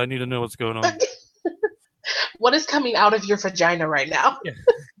tarantula. I need to know what's going on. What is coming out of your vagina right now? Yeah.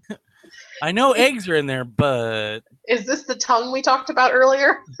 I know eggs are in there, but... Is this the tongue we talked about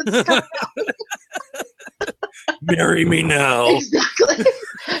earlier? Marry me now. Exactly.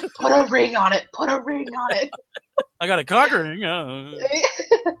 Put a ring on it. Put a ring on it. I got a cock ring.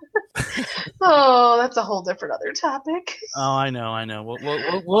 Oh, that's a whole different other topic. Oh, I know.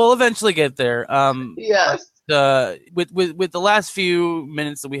 We'll eventually get there. Yes. With the last few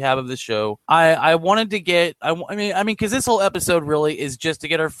minutes that we have of the show, I wanted to get because this whole episode really is just to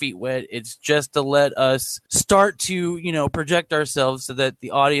get our feet wet. It's just to let us start to project ourselves so that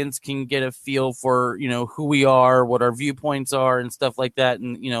the audience can get a feel for who we are, what our viewpoints are, and stuff like that,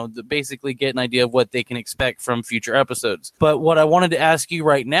 and basically get an idea of what they can expect from future episodes. But what I wanted to ask you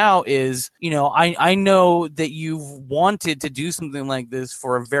right now is, I know that you've wanted to do something like this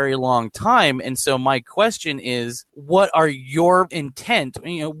for a very long time, and so my question is, what are your intent?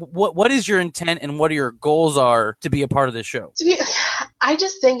 What is your intent and what are your goals are to be a part of this show? I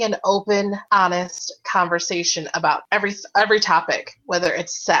just think an open, honest conversation about every topic, whether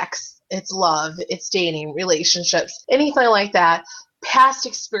it's sex, it's love, it's dating, relationships, anything like that. Past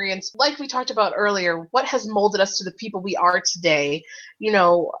experience, like we talked about earlier, what has molded us to the people we are today.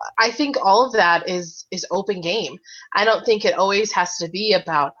 I think all of that is open game. I don't think it always has to be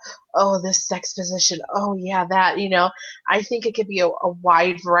about, this sex position. Oh yeah, that, I think it could be a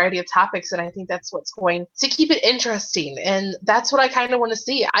wide variety of topics. And I think that's what's going to keep it interesting. And that's what I kind of want to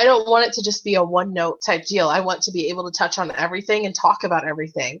see. I don't want it to just be a one note type deal. I want to be able to touch on everything and talk about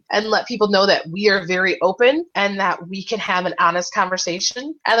everything and let people know that we are very open and that we can have an honest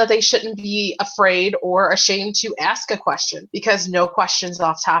conversation and that they shouldn't be afraid or ashamed to ask a question, because no question's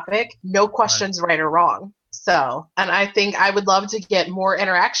off topic, no question's right or wrong. So, and I think I would love to get more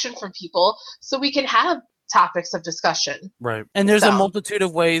interaction from people so we can have topics of discussion. Right. And there's a multitude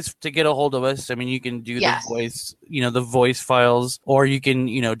of ways to get a hold of us. I mean, you can do the voice, the voice files, or you can,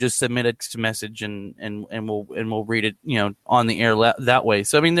 just submit a message and we'll read it, on the air that way.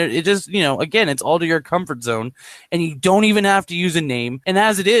 So, I mean, it just, again, it's all to your comfort zone, and you don't even have to use a name. And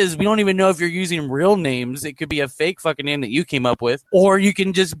as it is, we don't even know if you're using real names. It could be a fake fucking name that you came up with, or you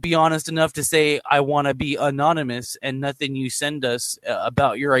can just be honest enough to say, I want to be anonymous, and nothing you send us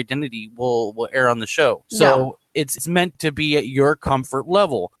about your identity will air on the show. So it's meant to be at your comfort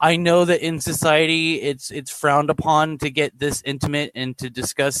level. I know that in society, it's frowned upon to get this intimate and to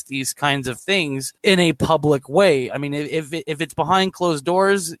discuss these kinds of things in a public way. I mean, if it's behind closed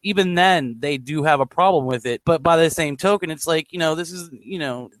doors, even then they do have a problem with it. But by the same token, it's like, this is,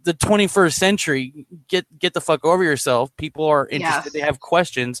 the 21st century. Get the fuck over yourself. People are interested. Yes. They have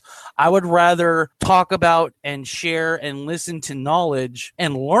questions. I would rather talk about and share and listen to knowledge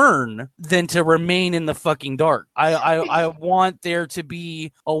and learn than to remain in the fucking dark. I want there to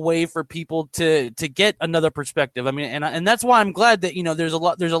be a way for people to get another perspective. I mean, and that's why I'm glad that, there's a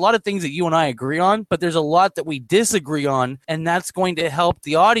lot of things that you and I agree on, but there's a lot that we disagree on, and that's going to help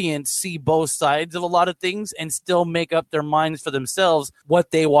the audience see both sides of a lot of things and still make up their minds for themselves what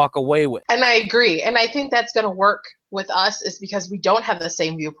they walk away with. And I agree. And I think that's going to work with us is because we don't have the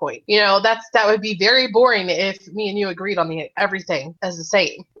same viewpoint. That would be very boring if me and you agreed on everything as the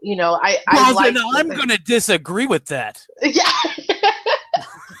same. I'm going to disagree with that. Yeah.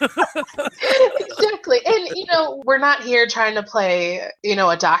 Exactly. And, we're not here trying to play,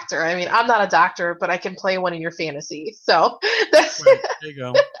 a doctor. I mean, I'm not a doctor, but I can play one in your fantasy. So that's Right, there you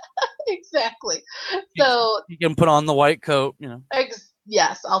go. exactly. So you can put on the white coat,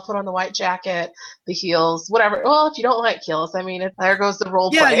 yes, I'll put on the white jacket, the heels, whatever. Well, if you don't like heels, I mean, there goes the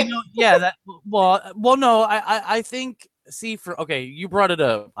role play. That no, I think. See, you brought it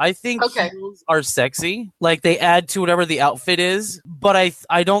up. I think heels are sexy. Like, they add to whatever the outfit is, but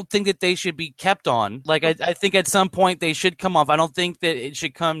I don't think that they should be kept on. Like, I think at some point they should come off. I don't think that it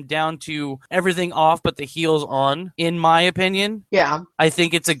should come down to everything off but the heels on, in my opinion. Yeah. I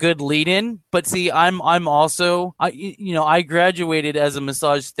think it's a good lead-in, but see, I'm also, I graduated as a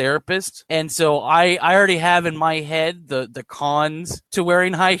massage therapist, and so I already have in my head the cons to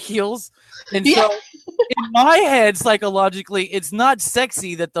wearing high heels. And so in my head, psychologically, it's not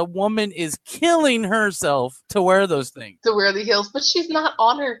sexy that the woman is killing herself to wear those things. To wear the heels, but she's not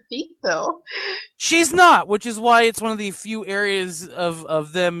on her feet, though. She's not, which is why it's one of the few areas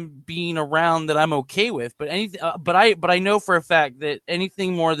of them being around that I'm okay with. But I know for a fact that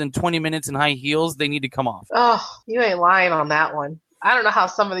anything more than 20 minutes in high heels, they need to come off. Oh, you ain't lying on that one. I don't know how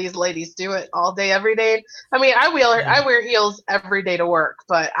some of these ladies do it all day, every day. I mean, I wear heels every day to work,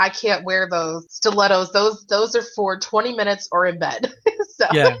 but I can't wear those stilettos. Those are for 20 minutes or in bed. So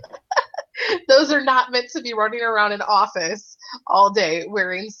yeah. Those are not meant to be running around an office all day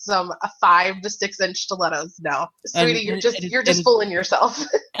wearing some 5 to 6 inch stilettos. No, sweetie, you're just fooling yourself.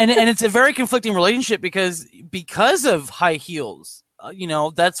 and it's a very conflicting relationship because of high heels.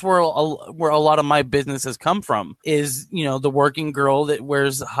 That's where a lot of my business has come from, is, the working girl that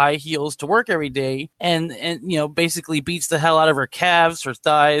wears high heels to work every day and basically beats the hell out of her calves, her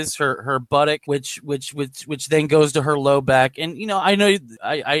thighs, her buttock, which then goes to her low back. And, I know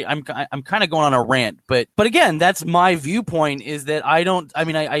I'm kind of going on a rant, but again, that's my viewpoint, is that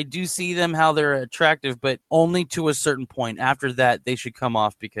I do see them, how they're attractive, but only to a certain point. After that, they should come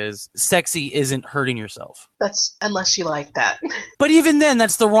off, because sexy isn't hurting yourself. That's unless you like that. But even then,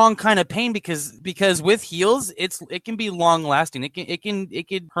 that's the wrong kind of pain, because with heels, it can be long lasting. It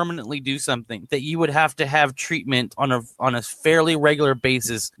can permanently do something that you would have to have treatment on a fairly regular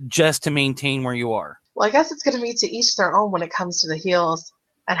basis just to maintain where you are. Well, I guess it's going to be to each their own when it comes to the heels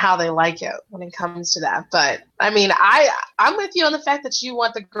and how they like it when it comes to that. But I mean, I'm with you on the fact that you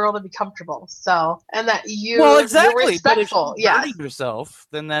want the girl to be comfortable. So, and that you're respectful. But if you're hurting yourself,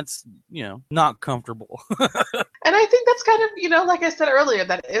 then that's, not comfortable. And I think that's kind of, like I said earlier,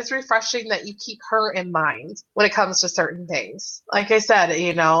 that is refreshing that you keep her in mind when it comes to certain things. Like I said,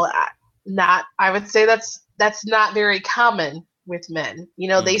 I would say that's not very common with men.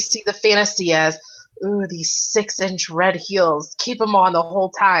 They see the fantasy as, ooh, these 6 inch red heels. Keep them on the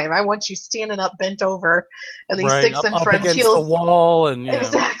whole time. I want you standing up, bent over, and these 6 inch red against heels. The wall, and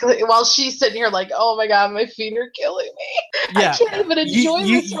exactly. While she's sitting here like, oh my god, my feet are killing me. Yeah. I can't even enjoy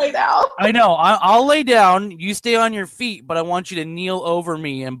this right now. I know. I'll lay down. You stay on your feet, but I want you to kneel over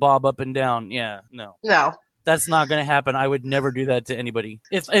me and bob up and down. Yeah. No. That's not going to happen. I would never do that to anybody.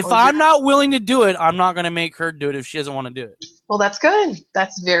 If I'm not willing to do it, I'm not going to make her do it if she doesn't want to do it. Well, that's good.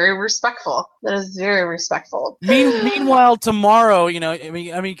 That's very respectful. That is very respectful. Meanwhile, tomorrow,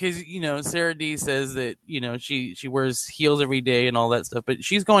 because Sarah D says that she wears heels every day and all that stuff, but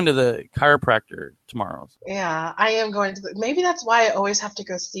she's going to the chiropractor tomorrow. Yeah, I am going to. Maybe that's why I always have to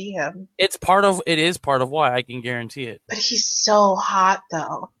go see him. It is part of why, I can guarantee it. But he's so hot,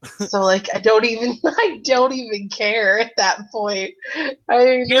 though. So I don't even care at that point.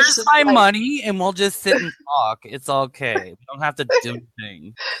 Here's my money, and we'll just sit and talk. It's okay. We don't have to do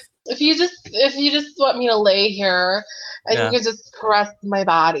anything. If you just want me to lay here and you can just caress my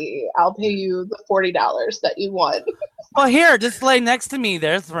body, I'll pay you the $40 that you want. Well, here, just lay next to me.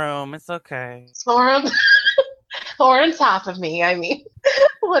 There's room. It's okay. Or on top of me. I mean,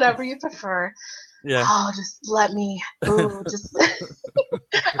 whatever you prefer. Yeah. Oh, just let me. Ooh, just.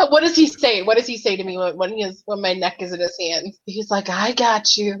 What does he say? What does he say to me when my neck is in his hands? He's like, I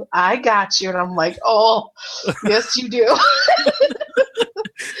got you. And I'm like, oh, yes, you do.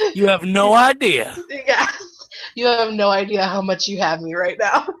 You have no idea. Yes. You have no idea how much you have me right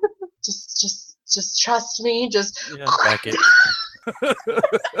now. Just trust me. Back it.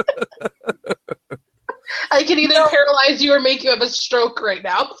 I can either paralyze you or make you have a stroke right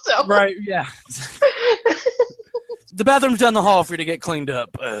now. So. Right, yeah. The bathroom's down the hall for you to get cleaned up.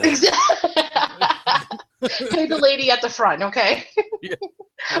 Exactly. Pay the lady at the front, okay? Yeah,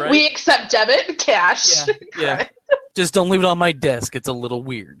 right? We accept debit, cash. Yeah. Just don't leave it on my desk. It's a little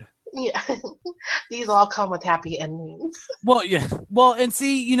weird. Yeah. These all come with happy endings. things. Well, yeah. Well, and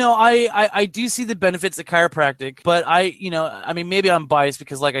see, I do see the benefits of chiropractic, but maybe I'm biased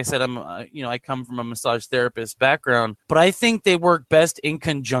because, like I said, I come from a massage therapist background, but I think they work best in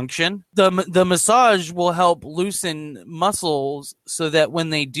conjunction. The massage will help loosen muscles so that when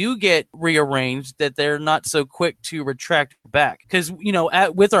they do get rearranged, that they're not so quick to retract back. Because,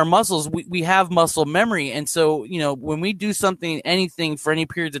 with our muscles, we have muscle memory. And so, when we do anything for any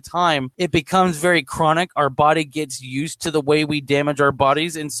periods of time, it becomes very chronic. Our body gets used to the way we damage our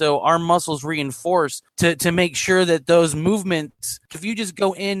bodies, and so our muscles reinforce to make sure that those movements, if you just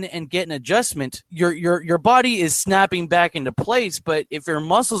go in and get an adjustment, your body is snapping back into place. But if your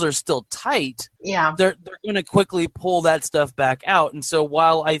muscles are still tight, they're going to quickly pull that stuff back out. And so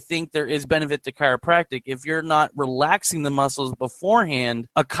while I think there is benefit to chiropractic, if you're not relaxing the muscles beforehand,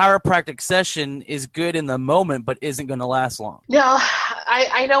 a chiropractic session is good in the moment but isn't going to last long. No,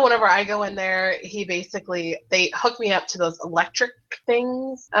 I know whenever I go in there, they hook me up to those electric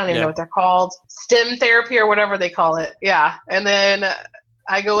things. I don't even know what they're called. STEM therapy or whatever they call it. Yeah. And then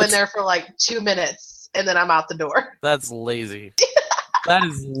I go in there for like 2 minutes and then I'm out the door. That's lazy. That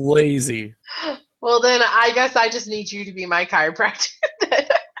is lazy. Well, then I guess I just need you to be my chiropractor.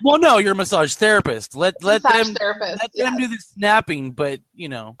 Well, no, you're a massage therapist. Let them do the snapping, but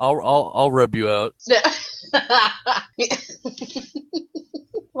I'll rub you out.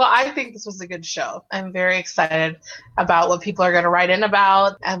 Well, I think this was a good show. I'm very excited about what people are going to write in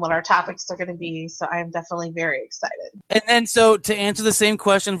about and what our topics are going to be. So I'm definitely very excited. And then, so to answer the same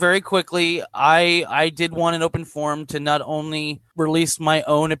question very quickly, I did want an open forum to not only release my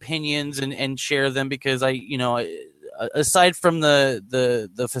own opinions and share them, because aside from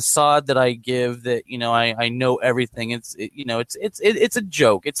the facade that I give, that I know everything. It's a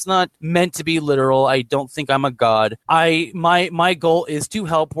joke. It's not meant to be literal. I don't think I'm a god. My goal is to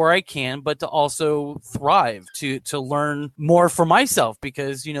help where I can, but to also thrive, to learn more for myself,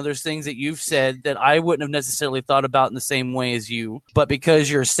 because there's things that you've said that I wouldn't have necessarily thought about in the same way as you, but because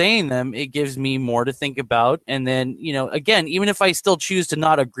you're saying them, it gives me more to think about. And then again, even if I still choose to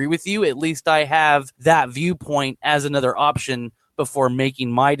not agree with you, at least I have that viewpoint as another option before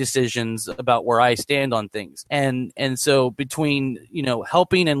making my decisions about where I stand on things. And so between,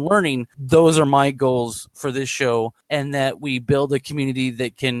 helping and learning, those are my goals for this show, and that we build a community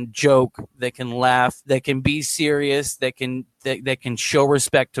that can joke, that can laugh, that can be serious, that can show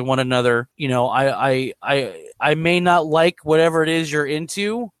respect to one another. I may not like whatever it is you're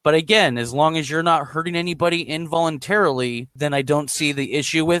into, but again, as long as you're not hurting anybody involuntarily, then I don't see the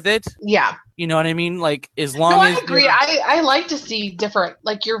issue with it. Yeah. You know what I mean? Like, as long as... I agree. I like to see different,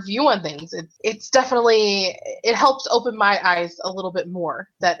 like, your view on things. It's definitely, it helps open my eyes a little bit more,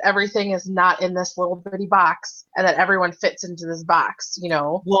 that everything is not in this little bitty box and that everyone fits into this box,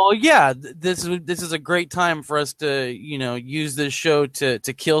 Well, yeah, this is a great time for us to, use this show to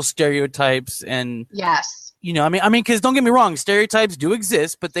kill stereotypes and... Yes. Because don't get me wrong, stereotypes do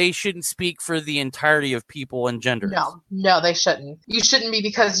exist, but they shouldn't speak for the entirety of people and genders. No, they shouldn't. You shouldn't be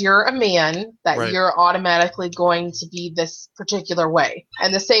because you're a man that you're automatically going to be this particular way.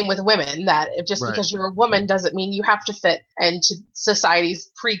 And the same with women, that because you're a woman doesn't mean you have to fit into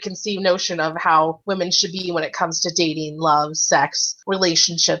society's preconceived notion of how women should be when it comes to dating, love, sex,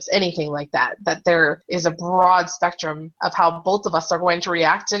 relationships, anything like that. That there is a broad spectrum of how both of us are going to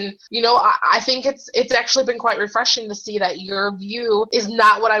react. And, I think it's actually been quite refreshing to see that your view is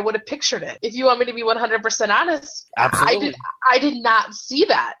not what I would have pictured it. If you want me to be 100% honest, absolutely. I did not see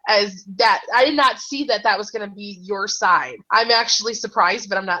that as that. I did not see that was going to be your side. I'm actually surprised,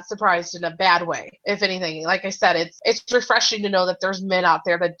 but I'm not surprised in a bad way. If anything, like I said, it's refreshing to know that there's men out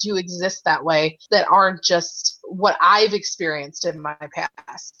there that do exist that way, that aren't just what I've experienced in my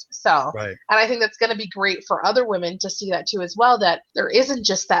past. So, and I think that's going to be great for other women to see that too as well, that there isn't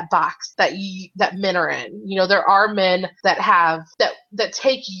just that box that men are in. There are men that have that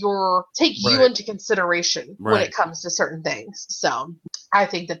take you into consideration when it comes to certain things. So I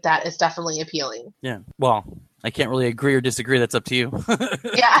think that is definitely appealing. Yeah. Well, I can't really agree or disagree. That's up to you.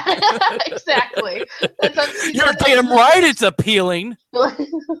 Yeah, exactly. That's up to you. You're damn right it's appealing.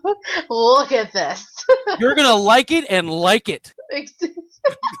 Look at this. You're going to like it and like it.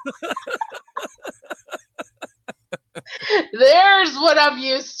 There's what I'm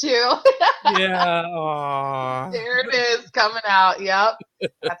used to. Yeah. Aww. There it is coming out. Yep.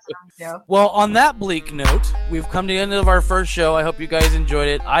 That's what I'm doing. Well, on that bleak note, we've come to the end of our first show. I hope you guys enjoyed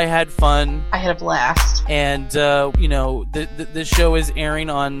it. I had fun. I had a blast. And, this show is airing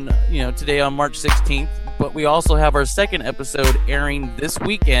on, today on March 16th. but we also have our second episode airing this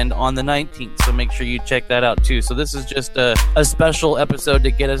weekend on the 19th, so make sure you check that out too. So this is just a special episode to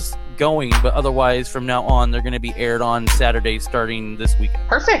get us going, but otherwise from now on they're going to be aired on Saturdays starting this weekend.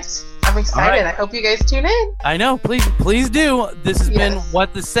 Perfect. I'm excited. I hope you guys tune in. I know. Please do. This has been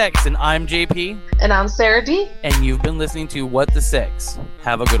What the Sex, and I'm JP. And I'm Sarah D. And you've been listening to What the Sex.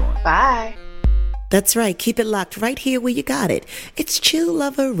 Have a good one. Bye. That's right. Keep it locked right here where you got it. It's Chill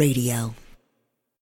Lover Radio.